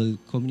 You will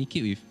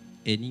communicate with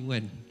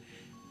anyone,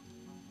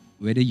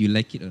 whether you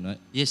like it or not.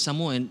 Yes, some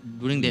more. And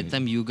during that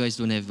time, you guys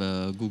don't have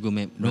Google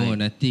Map, No, right?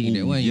 nothing.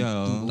 That one,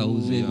 yeah.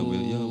 2000.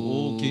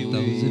 Okay.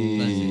 1,000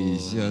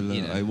 plus. Yeah,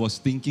 Yeah. I was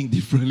thinking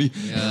differently.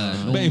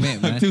 Yeah, no Back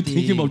map, I'm still nothing.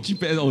 thinking about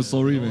GPS. Oh,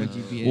 sorry, No man.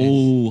 GPS.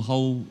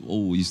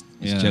 It's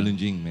Yeah.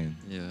 challenging, man.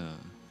 Yeah.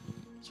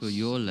 So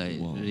you're like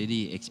Wow.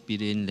 really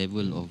experienced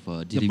level of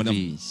Yeah, madam.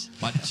 deliveries.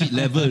 Pakcik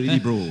level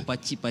really, bro.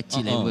 Pakcik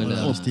level I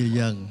lah. was still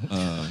young.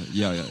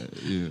 Yeah.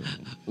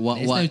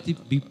 What Next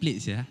time big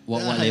plates, yeah.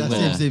 what Yeah,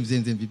 level? Same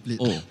P-plate.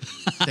 Oh,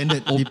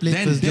 Standard P-plate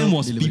then first job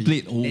was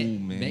delivery. P-plate. Oh,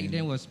 man. Back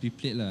then was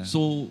P-plate lah.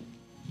 So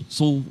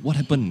what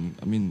happened?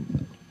 I mean,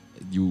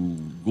 you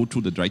go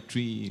through the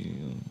drive-thru.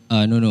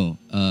 No.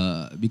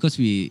 Because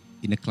we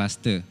in a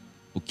cluster.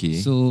 Okay.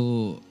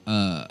 So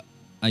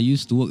I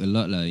used to work a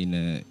lot lah in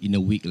a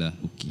week lah.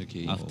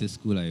 Okay. After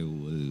school I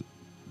will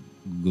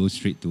go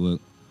straight to work,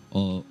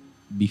 or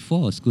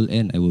before school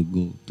end I will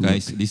go to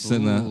Guys, work.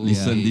 listen, Oh,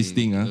 listen okay. this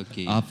thing.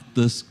 Okay.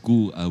 After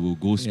school, I will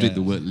go straight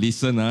Yeah. to work.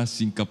 Listen,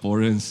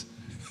 Singaporeans.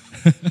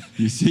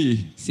 You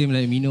see? Same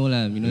like Mino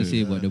lah. Mino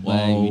say about the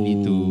bike, we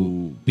need to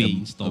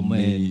pay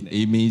installment.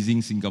 Amazing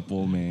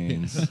Singapore,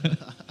 man.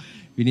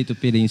 We need to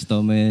pay the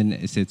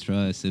installment,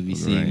 etc.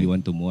 Servicing, Right. you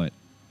want to mod.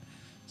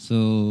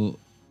 So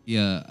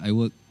yeah, I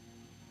work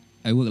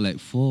like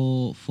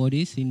four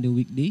days in the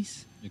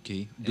weekdays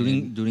Okay.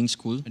 During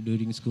school.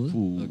 during school.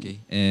 Ooh. Okay.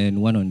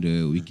 And one on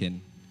the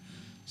weekend.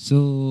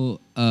 So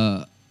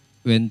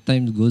when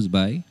time goes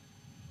by,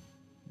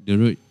 the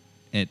road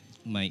at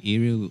my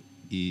area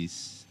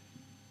is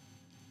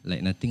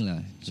like nothing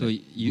lah. So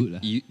Like you, good lah.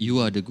 you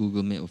are the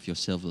Google Map of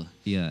yourself lah.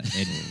 Yeah,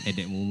 at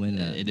that moment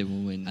lah. At that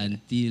moment.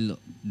 Until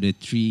the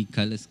 3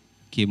 colors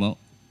came out.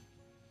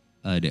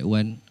 That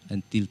one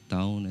until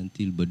town,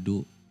 until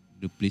Bedok,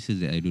 the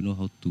places that I don't know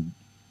how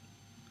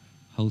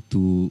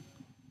to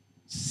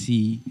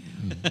see.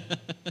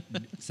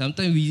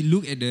 Sometimes we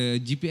look at the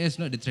GPS,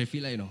 not the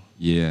traffic light, no.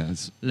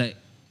 Yes. Like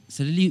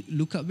suddenly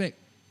look up back,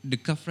 the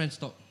car front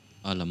stop.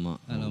 Alamak.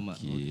 Alamak.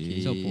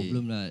 Okay. It's a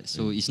problem lah.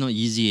 So it's not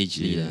easy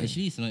actually. lah.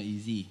 Actually, it's not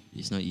easy.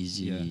 It's not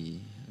easy. Yeah.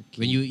 Okay.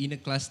 When you in a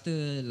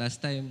cluster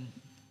last time,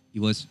 it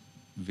was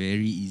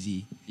very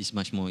easy. It's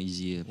much more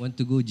easier. Want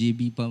to go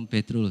JB pump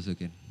petrol also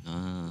can.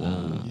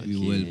 We okay.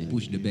 will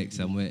push the bag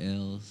somewhere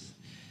else.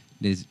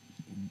 There's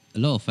a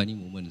lot of funny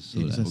moments. So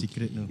This lah. one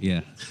secret no.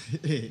 Yeah.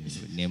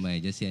 Never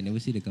mind. Just say I never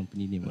see the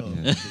company name.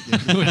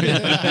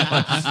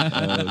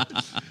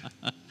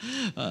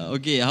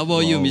 Okay, how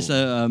about you,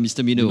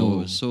 Mr.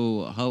 Mino?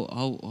 So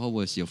how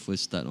was your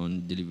first start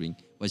on delivering?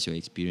 What's your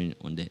experience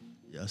on that?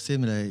 Yeah,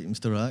 same like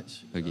Mr.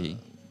 Raj. Okay.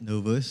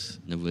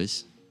 Nervous.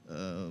 Nervous,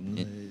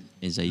 Like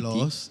anxiety,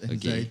 lost,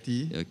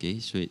 anxiety.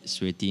 Okay,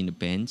 sweaty in the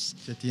pants.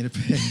 Sweaty in the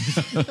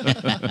pants.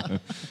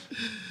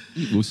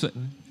 Go sweat.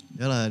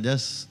 Yeah lah,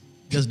 just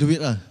do it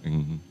lah.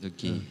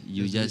 Okay,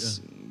 you just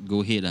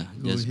go ahead lah.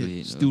 Go Just go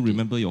ahead. ahead. Still Okay.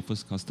 remember your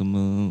first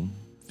customer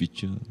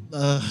feature?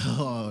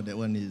 That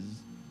one is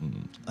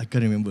I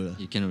can't remember lah.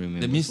 You cannot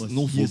remember. That means was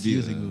no years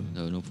phobia. ago.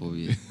 No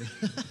phobia.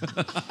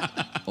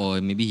 Or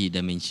maybe he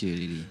dementia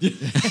already.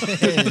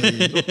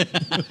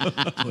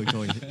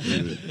 Koi.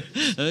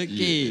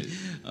 Okay.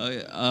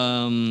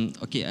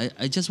 Okay.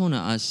 I just want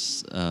to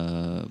ask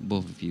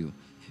both of you,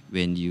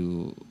 when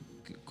you,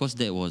 because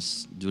that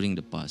was during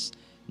the past.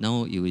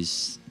 Now it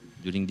was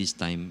during this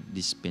time,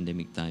 this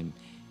pandemic time,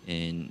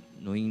 and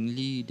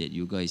knowingly that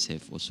you guys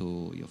have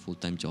also your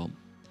full-time job,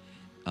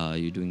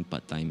 you're doing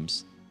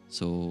part-times.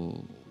 So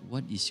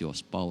what is your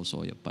spouse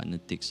or your partner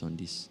takes on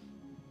this?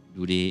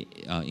 Do they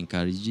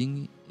encourage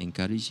you,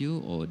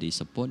 or they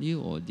support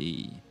you, or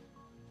they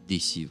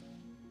diss you?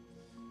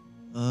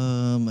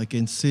 I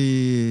can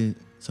say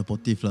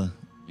supportive lah.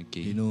 Okay.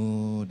 You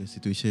know the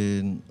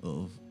situation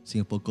of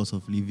Singapore cost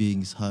of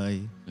living is high.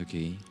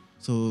 Okay.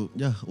 So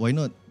yeah, why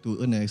not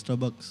to earn an extra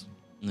bucks?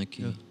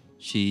 Okay. Yeah.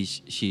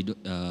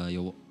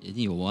 I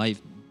think your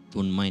wife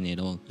don't mind at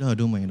all. Yeah, I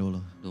don't mind at all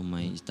lah. Don't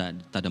mind. Tak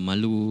ada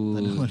malu,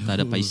 tak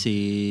ada malu.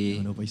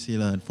 paiseh. No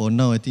paiseh lah. For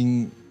now, I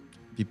think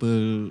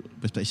people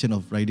perception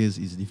of riders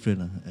is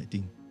different lah. I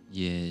think.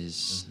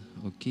 Yes.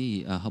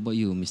 Okay. How about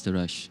you, Mr.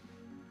 Rush?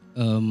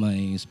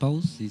 My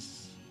spouse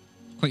is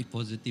quite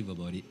positive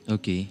about it.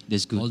 Okay,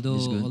 that's good.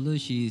 That's good. Although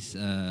she's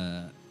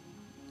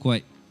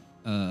quite,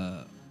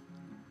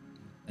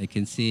 I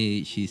can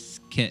say she's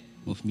scared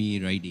of me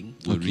riding.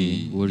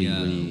 Okay, worry.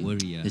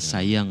 Worry. Dia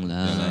sayang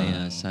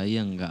lah.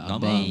 Sayang kat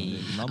abang.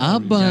 Nama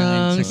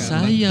Abang, Jangan cakap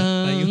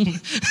sayang.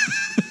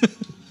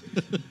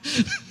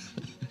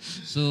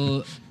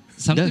 So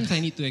sometimes I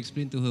need to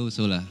explain to her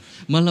also lah.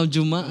 Malam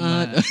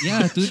Jumaat.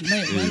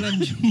 Tonight malam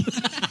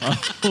Jumaat.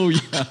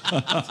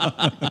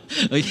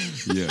 Okay.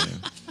 Yeah.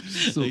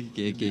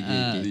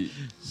 Okay.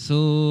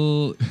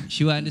 So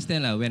she will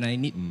understand lah when I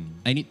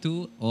need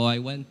to or I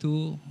want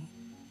to.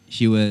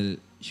 She will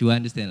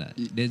understand lah.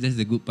 That's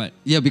the good part.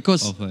 Yeah,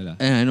 because Of her lah.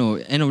 I know.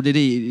 End of the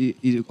day,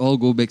 it all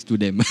go back to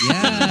them.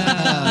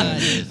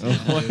 Yeah.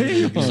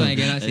 So I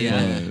cannot say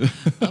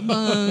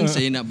Abang,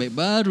 saya nak bag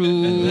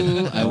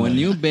baru. I want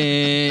new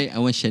bag. I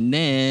want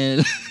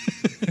Chanel.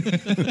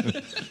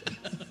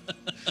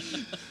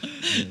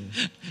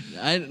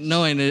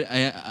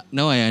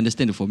 Now I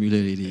understand the formula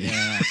already.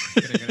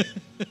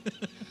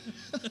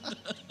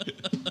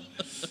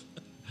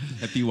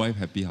 Happy wife,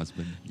 happy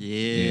husband.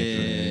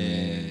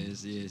 Yes.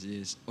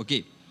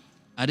 Okay.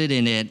 Other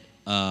than that,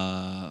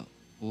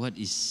 what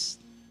is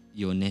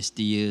your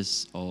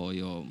nastiest or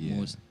your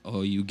most,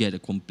 or you get a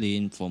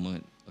complaint from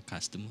a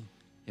customer?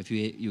 Have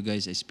you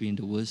guys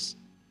experienced the worst?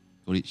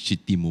 Call it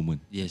shitty moment.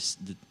 Yes,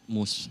 the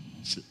most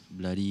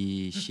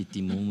bloody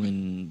shitty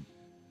moment.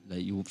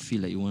 Like you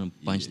feel like you want to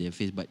punch their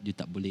face, but you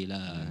tak boleh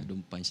lah.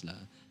 Don't punch lah.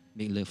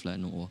 Make love lah,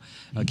 no.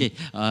 Okay.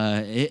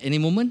 Any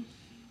moment?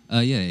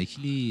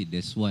 Actually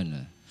there's one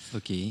lah.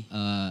 Okay.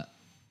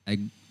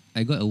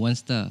 I got a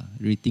 1-star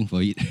rating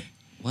for it.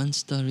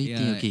 1-star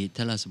rating. Yeah. Okay,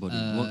 tell us about it.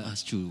 Walk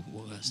us through.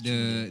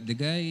 The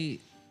guy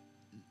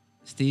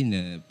stay in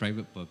a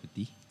private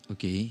property.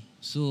 Okay.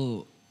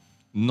 So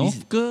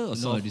North ke or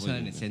no, south? this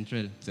one is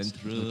central.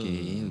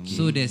 Okay.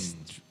 So there's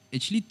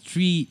actually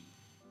 3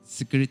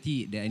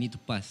 security that I need to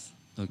pass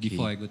Okay.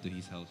 before I go to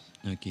his house.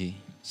 Okay.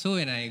 So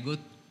when I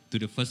go to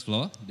the first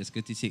floor, the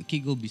security said,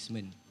 "Okay, go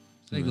basement."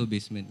 So I go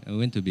basement. I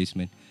went to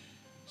basement.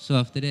 So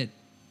after that,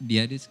 the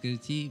other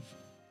security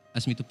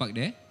asked me to park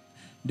there,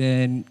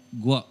 then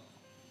go up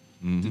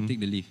to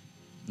take the lift.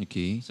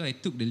 Okay. So I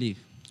took the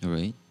lift. All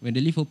right. When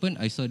the lift opened,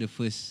 I saw the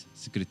first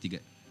security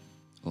guard.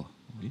 Oh.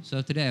 So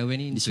after that, I went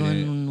in. This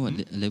one what?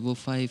 Level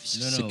 5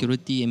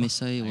 security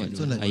MSI what?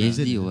 So like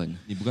ISD or what?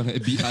 Ni bukan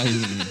FBI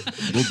ni.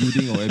 Go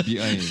building or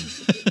FBI.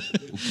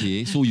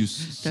 Okay, so you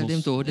Tell them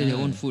to order their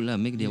own food lah.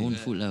 Make their own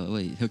food lah.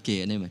 Wait.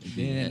 Okay, never mind.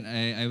 Then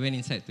I went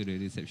inside to the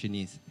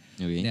receptionist.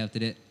 Okay. Then after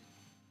that,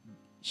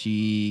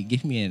 she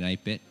gave me an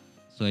iPad,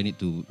 so I need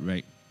to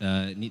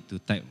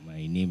type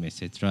my name,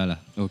 etc. lah.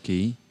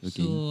 Okay.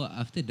 So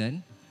after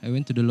done, I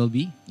went to the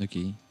lobby.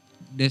 Okay.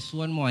 There's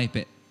one more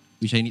iPad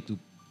which I need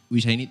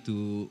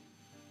to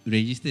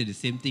register the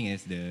same thing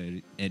as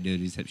at the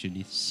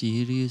receptionist.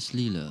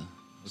 Seriously lah.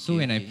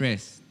 So when I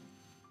press,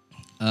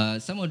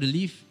 some of the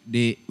lift,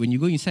 when you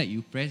go inside,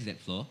 you press the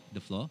floor.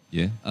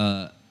 Yeah.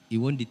 It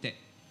won't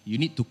detect. You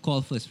need to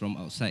call first from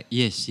outside.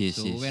 Yes.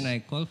 So when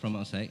I call from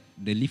outside,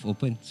 the lift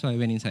opened. So I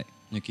went inside.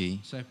 Okay.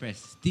 So I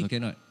pressed. Still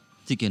cannot.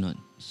 Still cannot.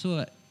 So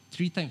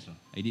 3 times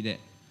I did that.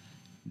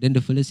 Then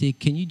the fella say,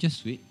 "Can you just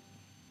wait?"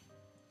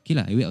 Okay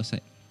lah, I wait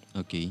outside.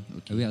 Okay.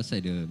 I wait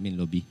outside the main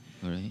lobby.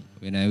 Alright.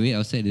 When I wait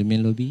outside the main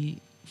lobby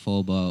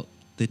for about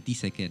 30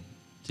 seconds.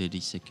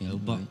 30 seconds.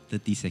 About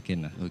 30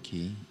 seconds lah.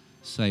 Okay.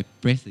 So I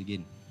press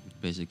again.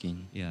 Press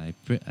again. Yeah,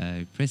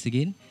 I press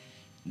again.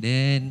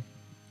 Then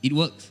it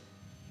works.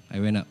 I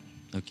went up.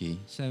 Okay.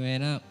 So I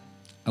went up.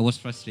 I was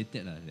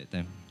frustrated lah that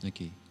time.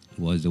 Okay.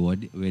 The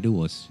weather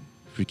was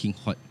freaking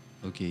hot.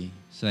 Okay.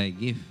 So I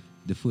gave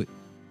the food.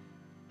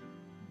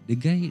 The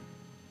guy,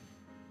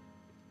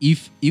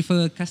 if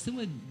a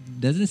customer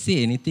doesn't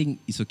say anything,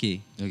 it's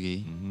okay.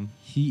 Okay.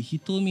 He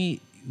told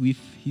me with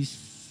his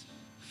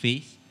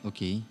face,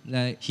 Okay.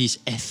 like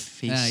His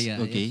F face.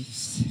 Okay.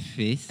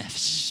 face.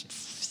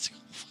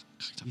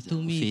 He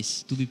told me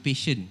Face. to be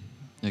patient.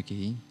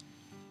 Okay.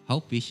 How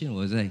patient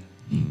was I?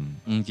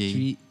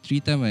 Okay.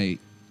 Three times I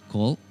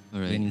called,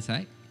 Alright. went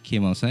inside,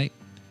 came outside.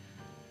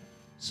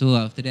 So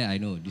after that,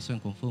 I know this one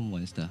confirm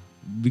 1-star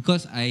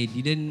because I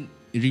didn't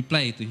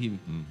reply to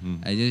him.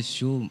 I just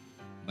show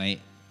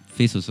my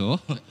face also.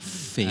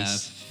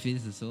 Face.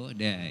 Face also.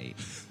 Then I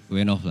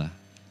went off lah.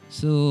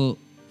 So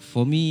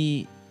for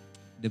me,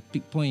 the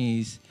big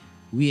point is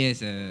we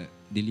as a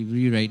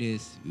delivery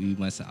riders, we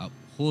must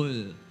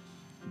uphold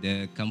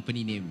the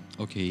company name.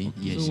 Okay.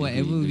 Yes. So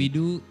whatever we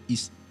do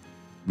is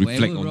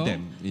Reflect whatever on wrong,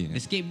 them. Yeah. The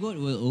scapegoat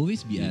will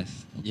always be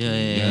us. Yeah.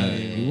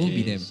 It won't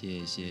be them.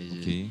 Yes.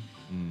 Okay.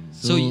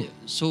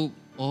 So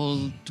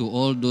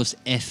all those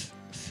F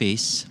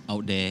face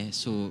out there.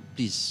 So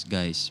please,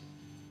 guys,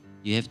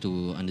 you have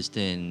to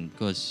understand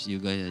because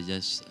you guys are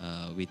just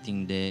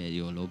waiting there at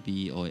your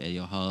lobby or at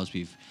your house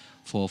with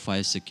 4 or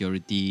 5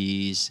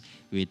 securities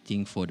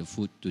waiting for the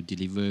food to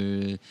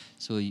deliver.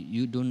 So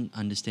you don't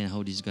understand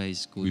how these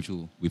guys go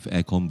through. With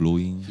aircon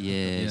blowing.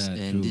 Yes, Yeah,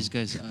 and true. these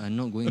guys are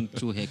not going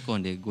through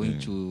Hakon. They're going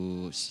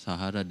through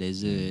Sahara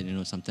Desert.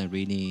 Sometimes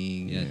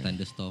raining, Yeah,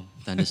 thunderstorm.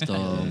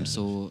 thunderstorm.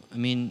 So I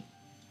mean,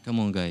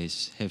 come on,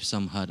 guys, have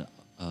some heart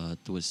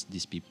towards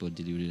these people,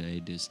 delivery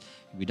riders.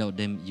 Without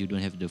them, you don't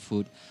have the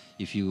food.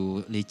 If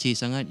you leceh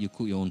sangat, you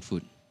cook your own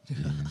food.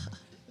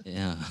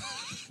 Yeah.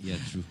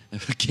 Yeah, true.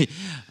 Okay.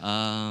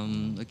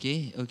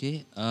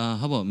 Okay.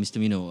 How about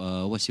Mr. Mino?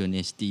 What's your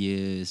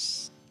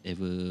nastiest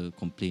ever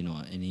complaint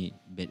or any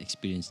bad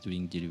experience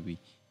during delivery?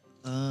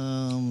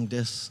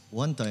 There's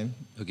one time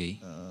Okay.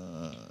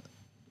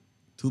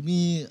 to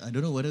me, I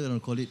don't know whether I want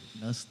to call it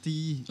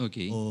nasty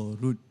Okay. or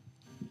rude.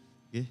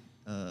 Okay.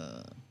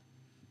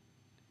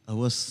 I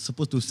was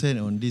supposed to send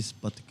on this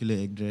particular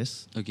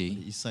address. Okay. On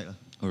the east side.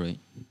 All right.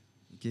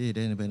 Okay,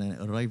 then when I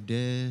arrived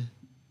there,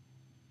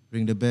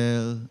 ring the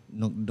bell,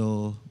 knock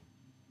door,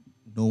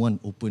 no one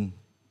open.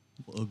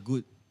 For a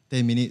good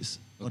 10 minutes,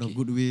 out of Okay.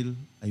 goodwill,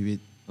 I wait.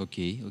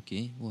 Okay.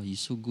 Okay. Wow, you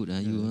so good.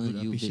 Yeah, You. good,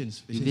 You.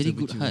 patience, You patience very is a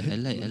good virtue, heart. eh?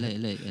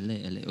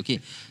 I like. Okay.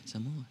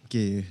 Some more.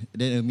 Okay,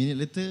 then a minute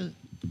later,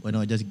 why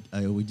not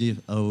I will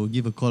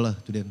give a call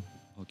to them.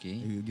 Okay.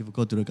 I will give a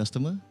call to the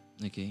customer.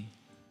 Okay.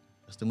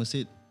 Customer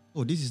said,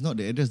 "Oh, this is not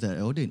the address that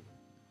I ordered."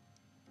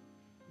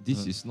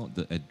 This is not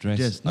the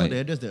address. Yes, not the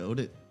address that I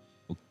ordered.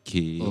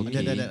 Okay. Okay.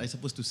 That I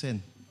supposed to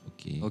send.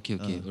 Okay. Okay.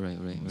 All right.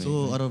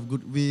 So out of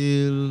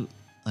goodwill,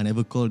 I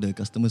never called the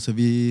customer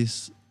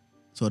service.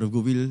 So out of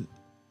goodwill,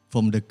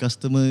 from the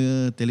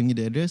customer telling me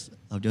the address,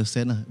 I'll just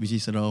send which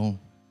is around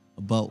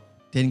about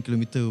 10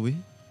 kilometer away.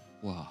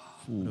 Wow.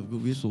 Out of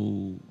goodwill. So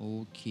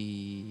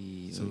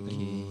Okay. So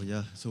Okay.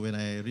 yeah, so when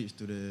I reach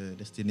to the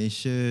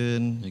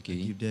destination, Okay.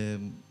 I give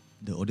them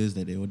the orders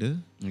that they order.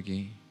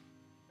 Okay.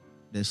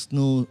 There's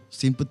no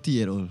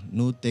sympathy at all,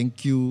 no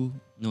thank you,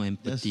 No just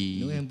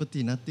empathy. no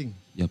empathy, nothing.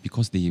 yeah,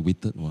 because they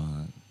waited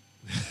what?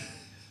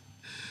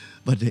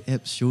 But the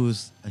app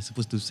shows I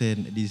supposed to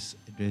send at this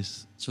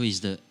address. So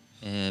is the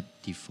app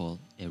default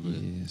error?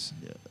 Yes.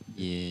 Yeah.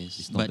 Yes.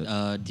 It's not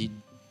But did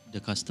the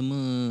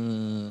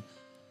customer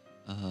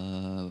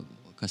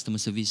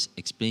service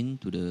explain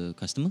to the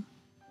customer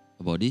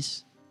about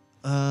this?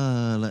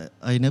 Like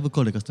I never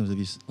call the customer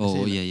service. I Oh,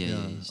 say, yeah,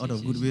 yes, Out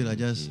of yes, goodwill, yes. I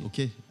just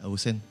okay, I will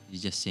send. You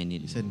just send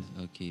it. Send.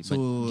 Okay. So But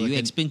do I you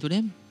can- explain to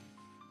them?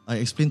 I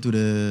explain to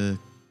the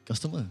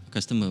customer,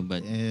 Customer,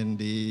 but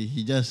and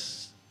he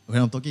just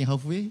when I'm talking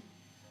halfway,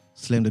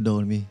 slam the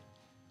door on me.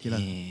 Okay lah,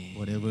 Damn.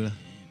 whatever lah.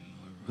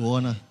 Go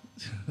on lah.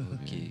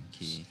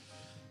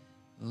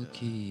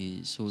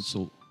 okay. So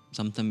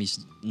sometimes it's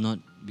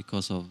not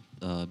because of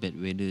bad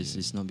weather.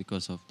 It's not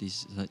because of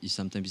this. It's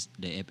sometimes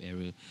the app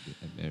error.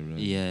 Error.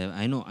 Yeah,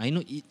 I know.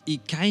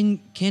 It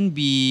can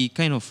be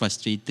kind of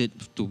frustrated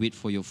to wait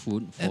for your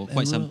food for App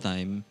quite some error.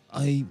 time.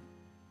 I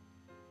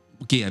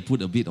put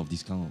a bit of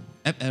discount.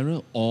 App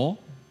error or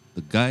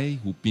the guy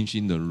who pinched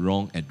in the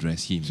wrong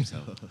address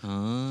himself.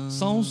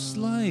 Sounds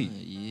like.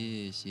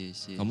 Yes.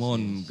 Come on,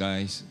 yes.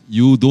 guys.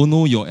 You don't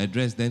know your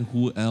address, then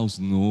who else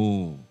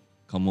know?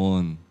 Come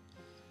on.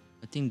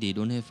 I think they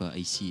don't have a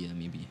IC.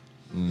 Maybe.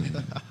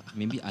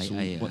 Maybe So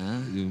I. what,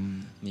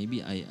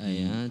 Maybe I.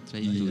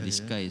 Try to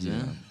disguise.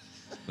 yeah.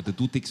 But the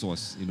two takes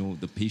was,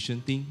 the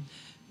patient thing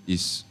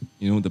is,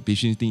 the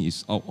patient thing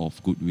is out of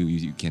goodwill.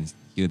 You can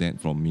hear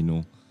that from,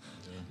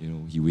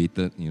 he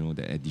waited,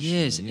 the addition.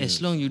 Yes, as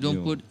long you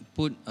don't put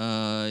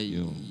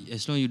Yeah.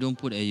 as long you don't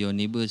put at your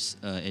neighbor's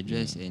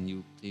address and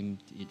you claim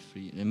it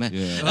free. Never mind.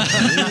 Yeah.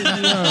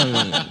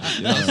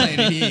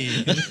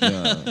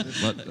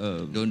 But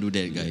Don't do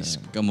that, guys.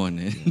 Come on,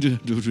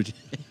 don't do that.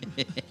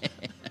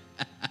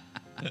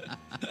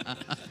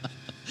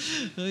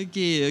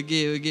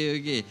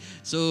 Okay.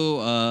 So,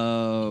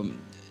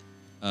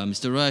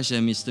 Mr. Rush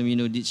and Mr.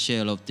 Mino did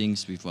share a lot of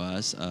things with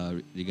us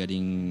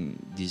regarding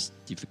these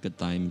difficult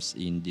times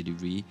in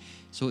delivery.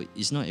 So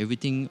it's not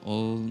everything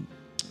all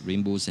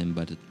rainbows and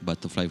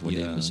butterfly for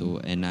them. Yeah. So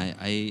and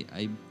I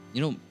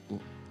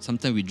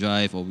sometimes we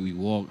drive or we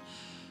walk,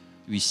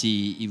 we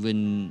see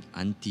even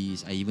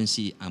aunties. I even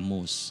see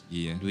amos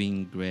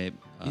doing Grab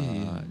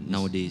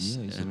nowadays.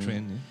 Yeah, it's I a mean,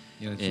 trend.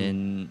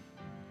 and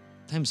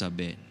times are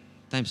bad.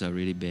 Times are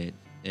really bad,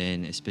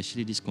 and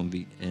especially this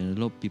COVID, and a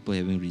lot of people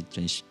having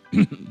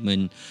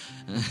retrenchment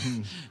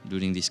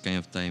during this kind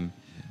of time.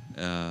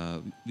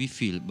 We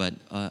feel, but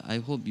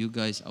I hope you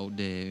guys out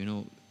there,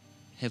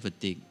 have a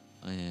take.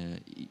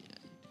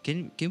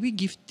 Can we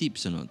give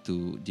tips or not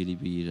to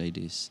delivery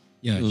riders?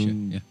 Yeah, sure.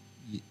 Yeah.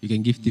 You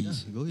can give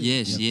tips. Go ahead.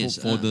 Yes.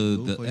 For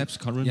the Go for it. apps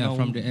current Yeah, now.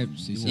 from the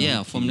apps.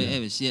 Yeah, from the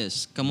apps.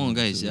 Yes, come on,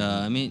 guys.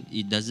 I mean,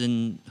 it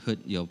doesn't hurt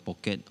your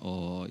pocket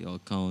or your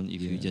account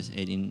if you just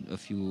add in a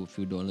few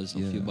dollars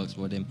or few bucks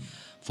for them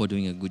for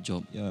doing a good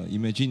job. Yeah,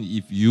 imagine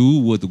if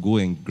you were to go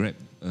and grab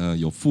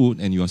your food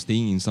and you are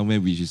staying in somewhere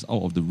which is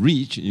out of the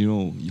reach,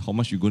 how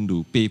much you're going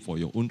to pay for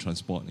your own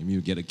transport. I mean,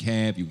 you get a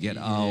cab, you get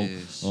out.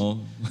 Yes. Oh.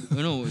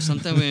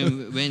 Sometimes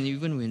when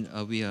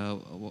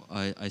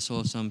I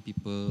saw some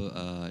people.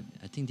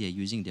 I think they are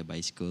using their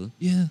bicycle.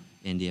 Yeah.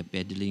 And they are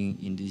pedaling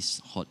in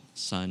this hot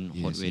sun,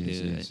 hot Yes, weather.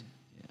 yes.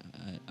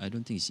 I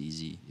don't think it's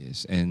easy.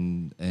 Yes,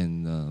 and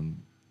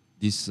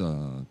this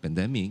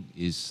pandemic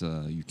is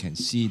you can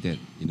see that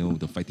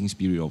the fighting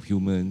spirit of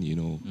human.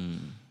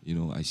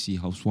 I see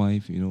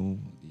housewife.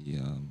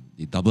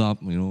 They double up.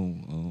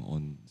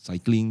 On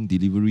cycling,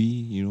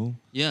 delivery.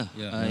 Yeah,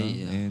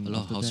 And a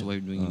lot of after that,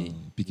 housewives doing it.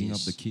 picking up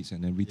the kids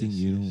and everything.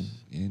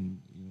 And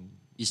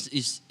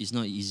It's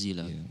not easy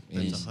lah. Yeah.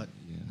 Times are hard.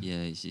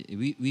 Yeah,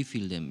 we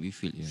feel them. We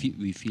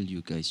feel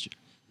you guys.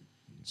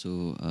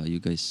 So you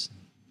guys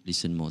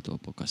listen more to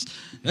our podcast.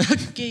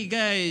 Okay,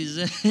 guys.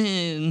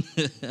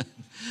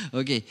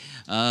 Okay,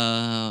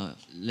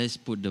 let's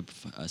put the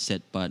sad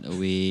part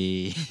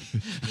away.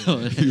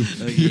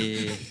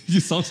 Okay. You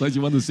sounds like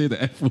you want to say the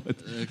F word.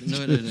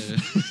 No.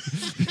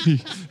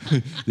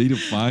 They look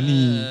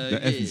funny.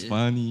 The F okay. is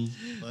funny.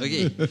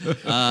 Okay.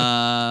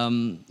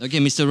 Okay,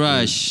 Mr.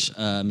 Rush.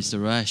 Mr.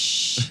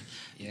 Rush.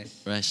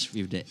 Yes. Rush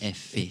with the F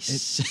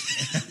face.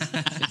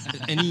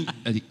 Any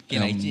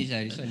Okay, I change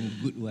this one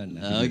good one.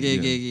 Okay.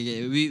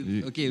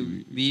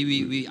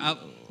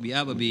 We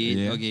up a bit.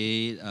 Yeah.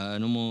 Okay,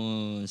 no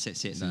more set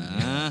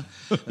lah.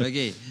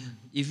 Okay,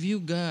 if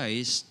you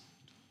guys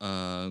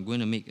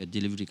going to make a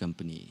delivery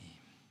company,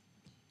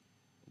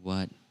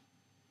 what?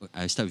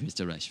 I'll start with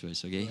Mr. Rush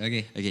first.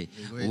 Okay. Okay.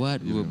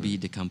 What will be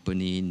the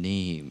company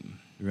name?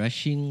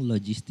 Rushing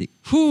Logistic.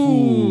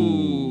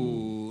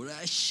 Whoo,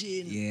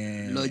 Russian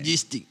Yeah.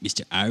 logistic,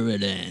 Mr.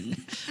 Aradan.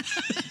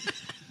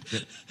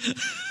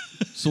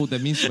 So that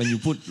means when you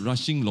put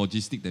rushing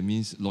logistic, that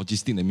means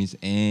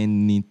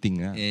anything.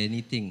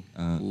 Anything.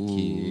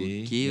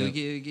 Okay.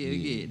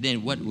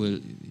 Then what will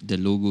the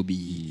logo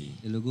be?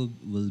 The logo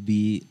will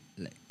be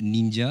like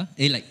ninja.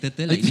 Like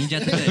turtle, like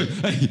ninja turtle.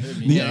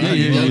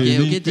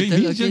 Okay,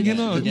 turtle, Ninja okay.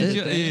 cannot.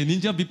 Turtle.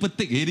 Ninja people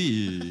take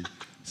already.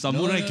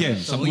 Samurai No. can.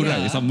 Oh,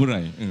 yeah.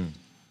 Samurai.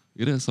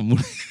 Kira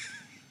samurai.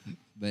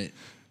 But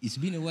it's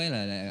been a while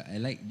lah. Like, I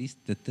like this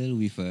turtle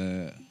with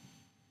a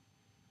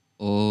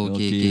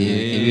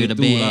Okay. With the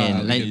Two band,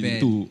 lah, like with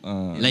the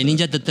band. like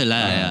Ninja Turtle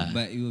lah. Yeah.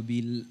 But it will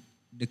be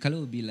the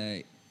color will be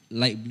like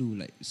light blue,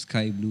 like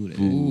sky blue. Like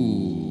that.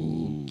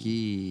 Ooh,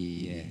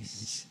 okay.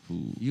 Yes.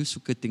 You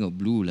suka tengok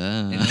blue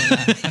lah.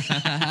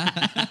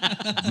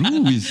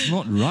 Blue is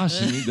not rush.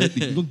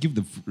 They don't give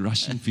the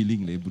rushing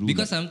feeling. Blue.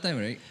 Because sometimes,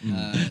 right,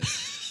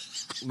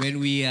 when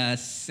we are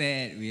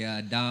sad, we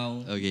are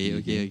down,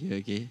 Okay.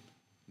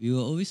 we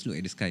will always look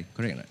at the sky.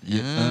 Correct or not?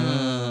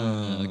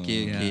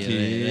 Okay. Right.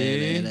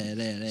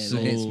 So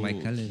that's my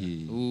color.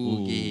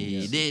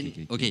 Okay.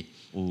 Then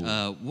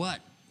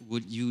what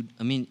would you?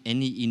 I mean,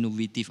 any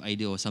innovative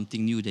idea or something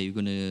new that you're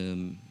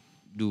gonna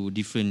do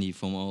differently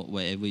from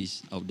whatever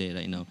is out there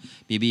right now?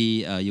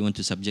 Maybe you want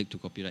to subject to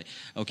copyright.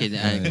 Okay,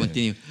 then I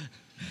continue.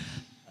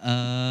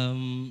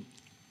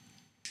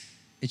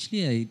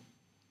 Actually, I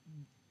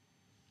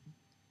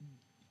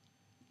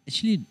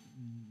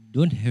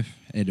don't have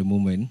at the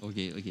moment.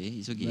 Okay,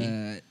 it's okay.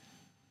 But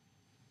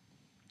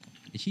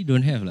actually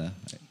don't have lah.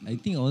 I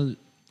think all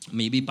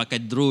Maybe pakai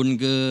drone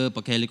ke,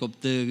 pakai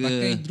helikopter ke.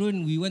 pakai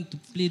drone. We want to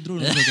play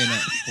drone also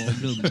cannot.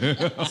 Problem.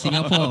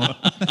 Singapore.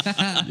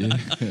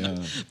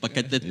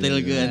 Pakai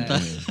turtle ke hantar.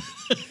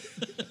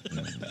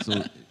 So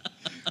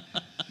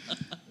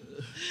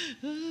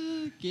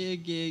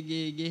Okay.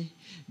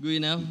 Good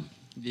enough.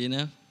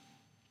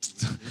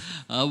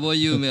 How about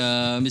you,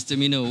 Mr.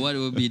 Mino? What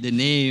will be the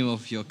name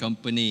of your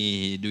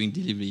company doing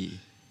delivery?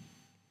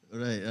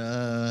 Alright.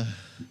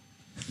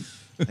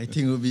 I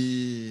think it will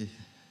be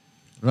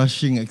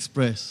Rushing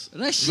Express.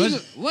 Rushing?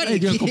 What?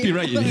 you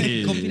copyright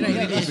ini. Oh,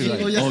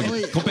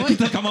 yeah.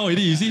 Competitor come out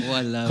already. You see?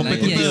 Walau.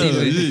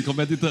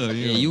 Competitor.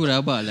 You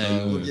rabak lah.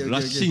 You. Okay.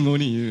 Rushing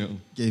only.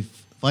 Okay,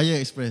 Fire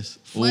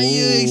Express.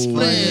 Fire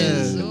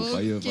Express.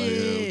 Fire.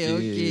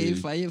 Okay.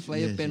 Fire.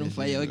 Yes, Pen on yes,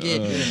 fire. Okay.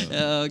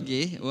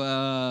 Okay.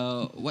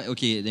 Well, what?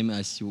 Okay. Let me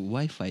ask you.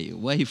 Why fire?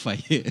 Why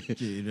fire?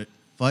 Okay,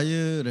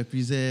 fire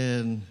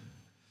represent.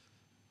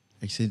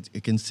 I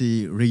can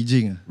say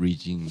raging.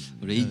 Raging.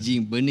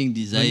 Raging, burning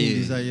desire.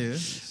 Burning desire.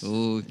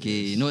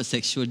 Okay, not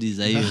sexual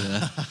desire.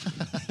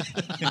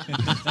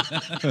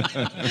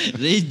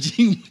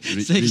 Raging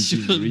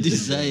sexual raging.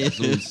 desire.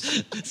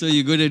 So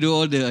you're gonna do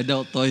all the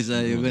adult toys.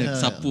 You're gonna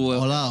Yeah, sapu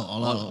all out.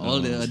 all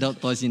the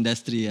adult toys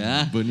industry.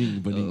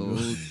 Burning.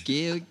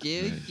 Okay.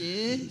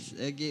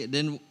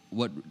 Then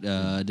what?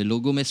 The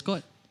logo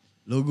mascot?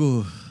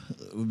 Logo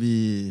will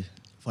be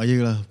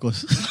fire lah, of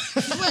course.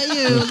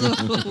 Fire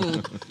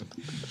logo.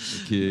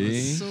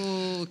 Okay. So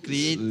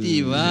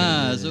creative,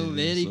 so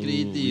very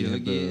creative. We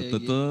have Okay. the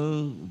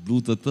turtle, blue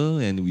turtle,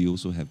 and we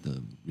also have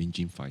the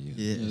raging fire.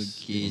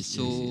 Yes. Okay,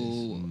 so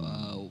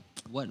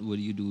what will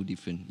you do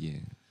different?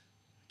 Yeah.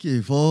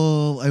 Okay,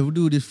 I would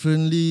do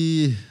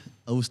differently.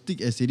 I will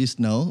stick as it is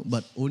now,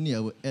 but only I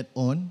will add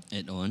on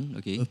Add on,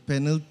 okay. a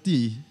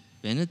penalty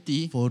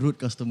Penalty for rude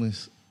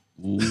customers.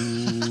 Ooh.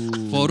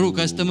 for rude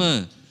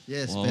customer.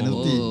 Yes, Wow.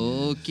 penalty.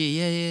 Oh, okay,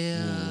 yeah.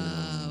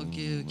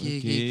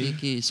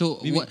 Okay.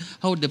 So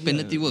how the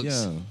penalty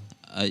works?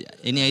 Yeah.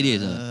 Any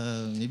ideas?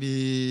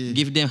 Maybe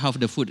Give them half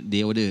the food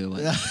they order.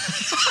 What?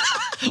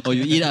 Or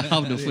you eat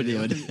half the food they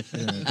order.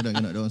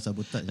 Kena don't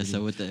sabotage.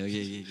 Sabotage.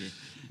 Okay.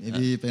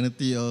 Maybe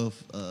penalty of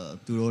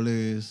 $2,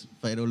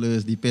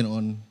 $5, depend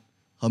on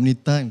how many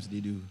times they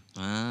do.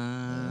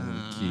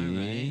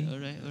 Okay. All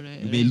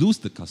right. You may lose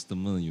the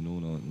customer,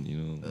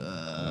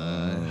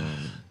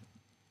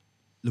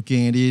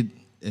 Looking at it,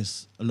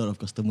 as a lot of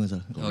customers.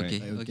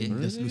 Okay, I okay.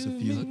 can just lose a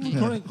few.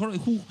 Correct.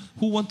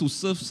 Who want to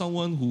serve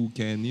someone who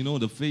can,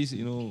 the face,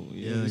 you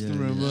still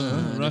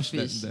remember Rush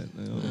that,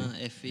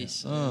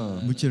 F-face.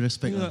 Mutual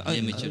respect.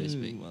 mutual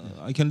respect.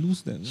 I can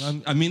lose that.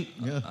 I mean,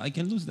 Yeah. I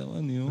can lose that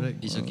one, Right.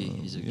 It's okay.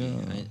 It's okay.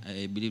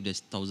 I believe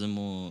there's 1,000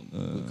 more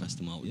good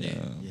customer out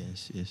there.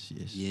 Yes.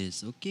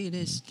 Yes. Okay.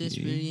 That's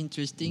very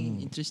interesting.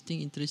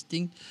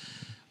 Interesting.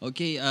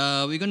 Okay.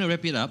 We're gonna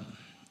wrap it up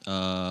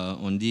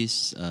on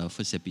this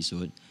first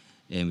episode,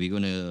 and we're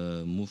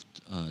gonna move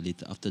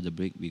later after the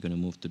break. We're gonna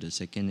move to the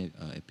second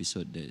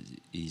episode that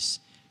is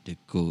the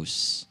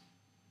Ghost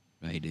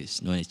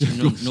Riders. No, actually,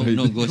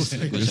 no Ghost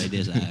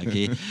Riders.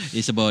 Okay,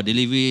 it's about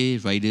delivery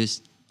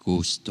riders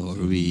ghost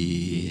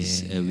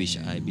stories, which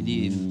I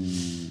believe.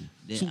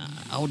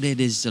 Out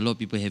there's a lot of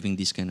people having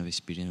this kind of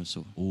experience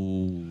also.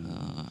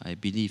 I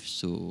believe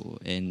so.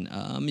 And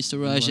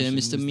Mr. Raj and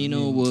Mr.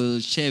 Mino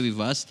will share with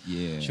us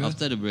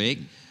after the break.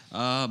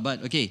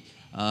 But okay,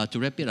 to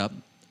wrap it up,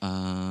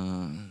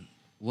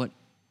 what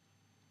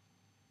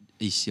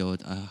is your,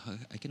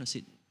 I cannot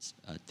say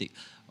take,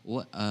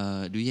 what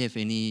do you have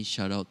any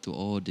shout out to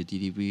all the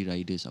delivery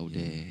riders out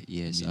there?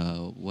 Yes.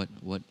 What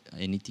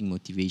anything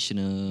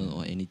motivational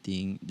or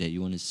anything that you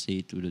want to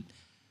say to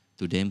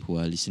them who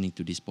are listening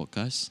to this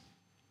podcast?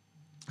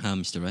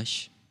 Mr.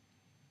 Rush?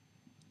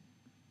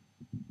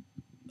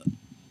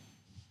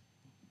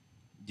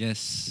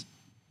 Just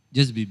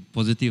be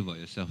positive about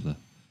yourself lah.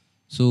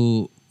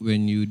 So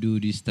when you do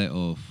this type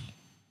of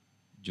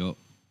job,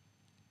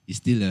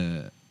 it's still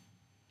a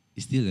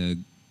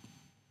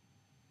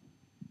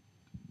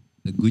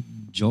good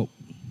job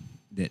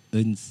that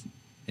earns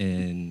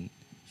and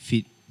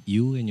feed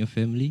you and your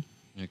family.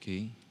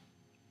 Okay.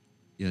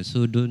 Yeah,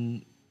 so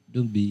don't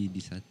be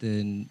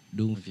disheartened,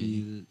 don't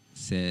feel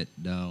sad,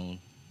 down.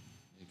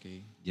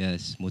 Okay.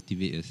 Just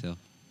motivate yourself.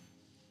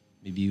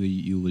 Maybe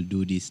you will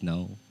do this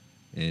now,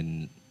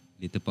 and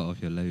later part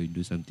of your life you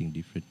do something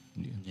different.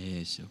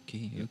 Yes.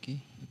 Okay.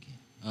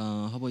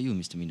 How about you,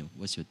 Mr. Mino?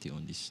 What's your take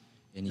on this?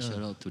 Any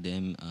shout out to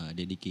them,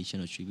 dedication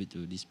or tribute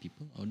to these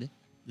people out there?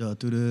 Yeah,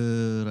 to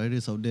the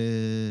riders out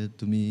there,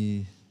 to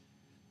me,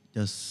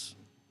 just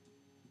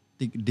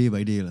take day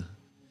by day lah.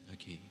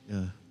 Okay.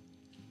 Yeah,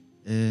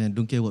 and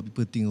don't care what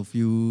people think of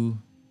you,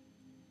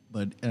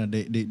 but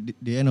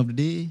the end of the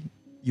day,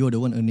 you're the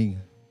one earning.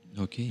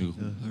 Okay.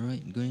 All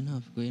right. Good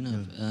enough.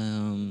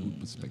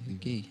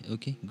 perspective.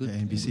 Okay. Good.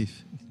 And be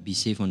safe. Be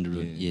safe on the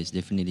road. Yes,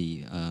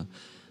 definitely.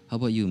 How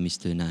about you,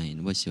 Mr.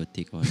 Nine? What's your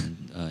take on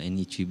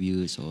any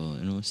tributes or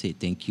say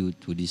thank you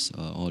to this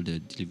all the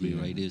delivery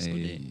riders out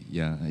there?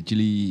 Yeah,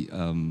 actually,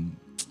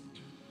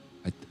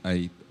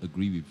 I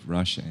agree with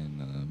Rush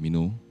and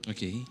Mino.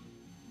 Okay.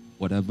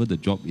 Whatever the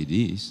job it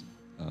is,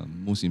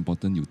 most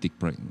important you take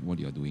pride in what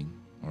you are doing.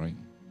 All right,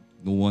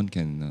 no one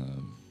can,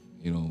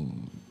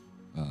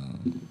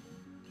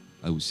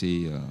 I would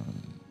say,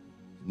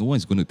 no one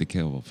is going to take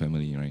care of our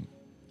family, right?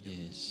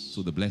 Yes.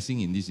 So the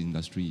blessing in this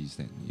industry is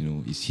that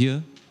it's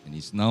here and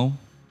it's now.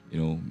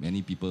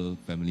 Many people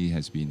family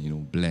has been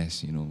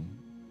blessed.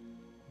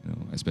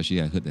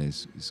 Especially I heard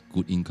there's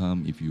good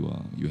income if you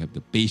have the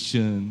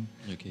patience.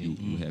 Okay.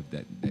 You have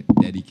that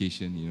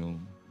dedication.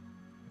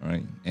 All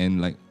right.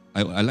 And like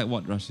I like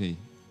what Rush say.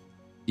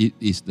 It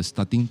is the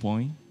starting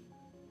point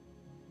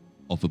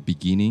of a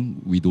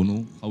beginning. We don't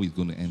know how it's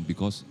going to end,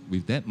 because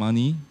with that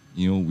money,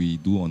 we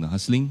do on the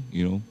hustling.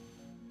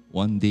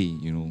 One day,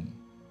 you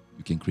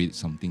can create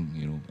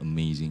something,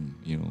 amazing.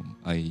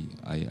 I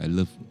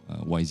love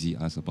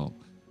YZ asked about,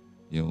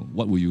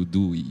 what will you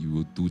do? You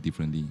will do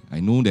differently. I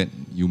know that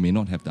you may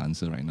not have the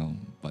answer right now,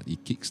 but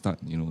it kickstart.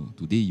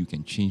 Today you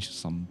can change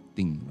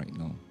something right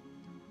now.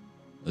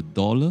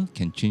 $1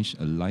 can change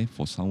a life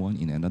for someone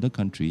in another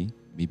country,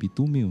 maybe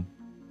 2 mil.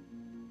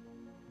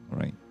 All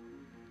right.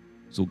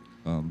 So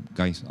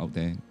guys out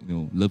there,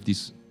 love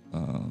this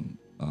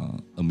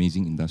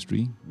amazing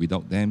industry.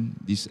 Without them,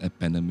 this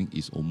pandemic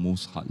is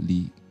almost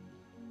hardly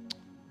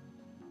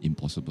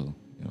impossible.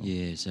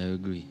 Yes, I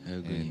agree. I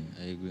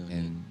agree on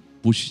And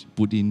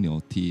put in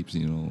your tips.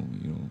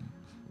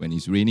 When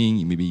it's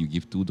raining, maybe you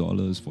give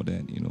 $2 for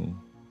that.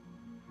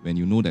 When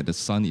you know that the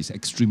sun is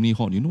extremely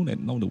hot, that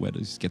now the weather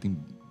is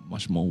getting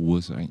much more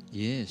worse, right? that.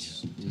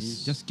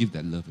 Yes. Just give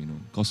that love,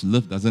 because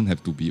love doesn't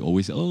have to be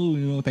always,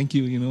 thank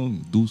you,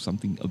 do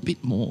something a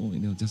bit more,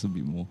 just a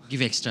bit more.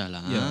 Give extra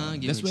lah. Yeah,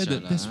 that's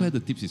where the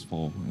tips is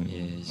for.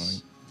 Yes.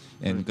 Right?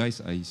 And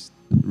guys, I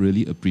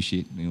really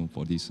appreciate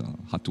for this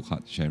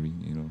heart-to-heart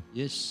sharing.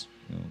 Yes.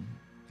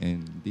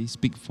 And they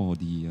speak for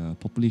the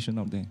population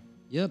out there.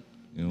 Yep.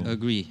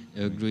 Agree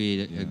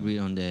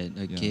on that.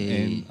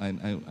 Okay. Yeah. And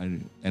I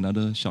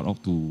another shout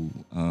out to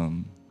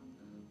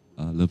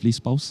lovely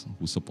spouse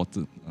who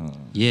supported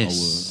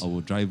Yes.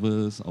 our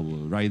drivers, our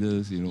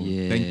riders.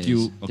 Yes. Thank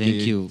you. Okay.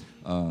 Thank you.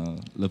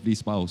 Lovely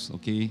spouse.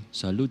 Okay.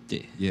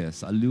 Salute. Yeah,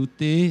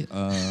 salute.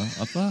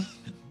 Apa?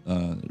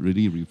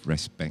 really with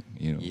respect.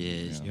 You know.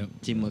 Yes. Yeah.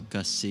 Terima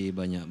kasih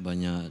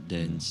banyak-banyak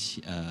dan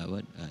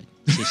what?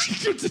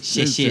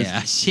 谢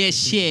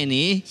谢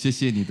你。谢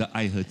谢你的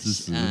爱和支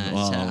持。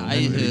爱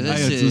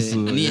和支持。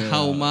你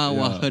好吗？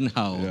我很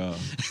好。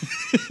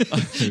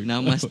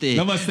Namaste.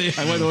 Namaste.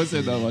 I want to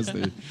say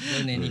namaste.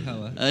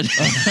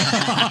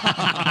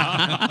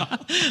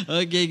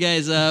 Okay,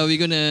 guys, we're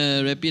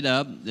gonna wrap it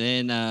up.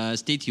 And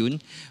stay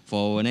tuned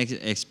for our next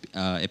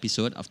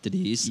episode. After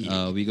this,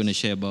 we're gonna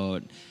share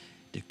about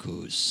the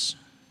ghost.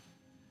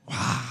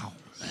 Wow.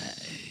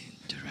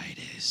 The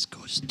Riders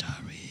Ghost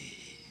Story.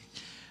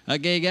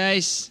 Okay,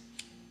 guys,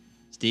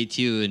 stay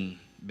tuned.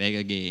 Back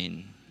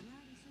again.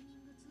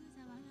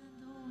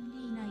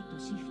 ナイト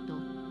シフト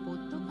ポ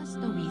ッドキャス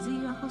ト with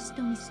your host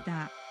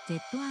Mr.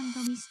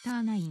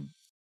 Z&Mr. 9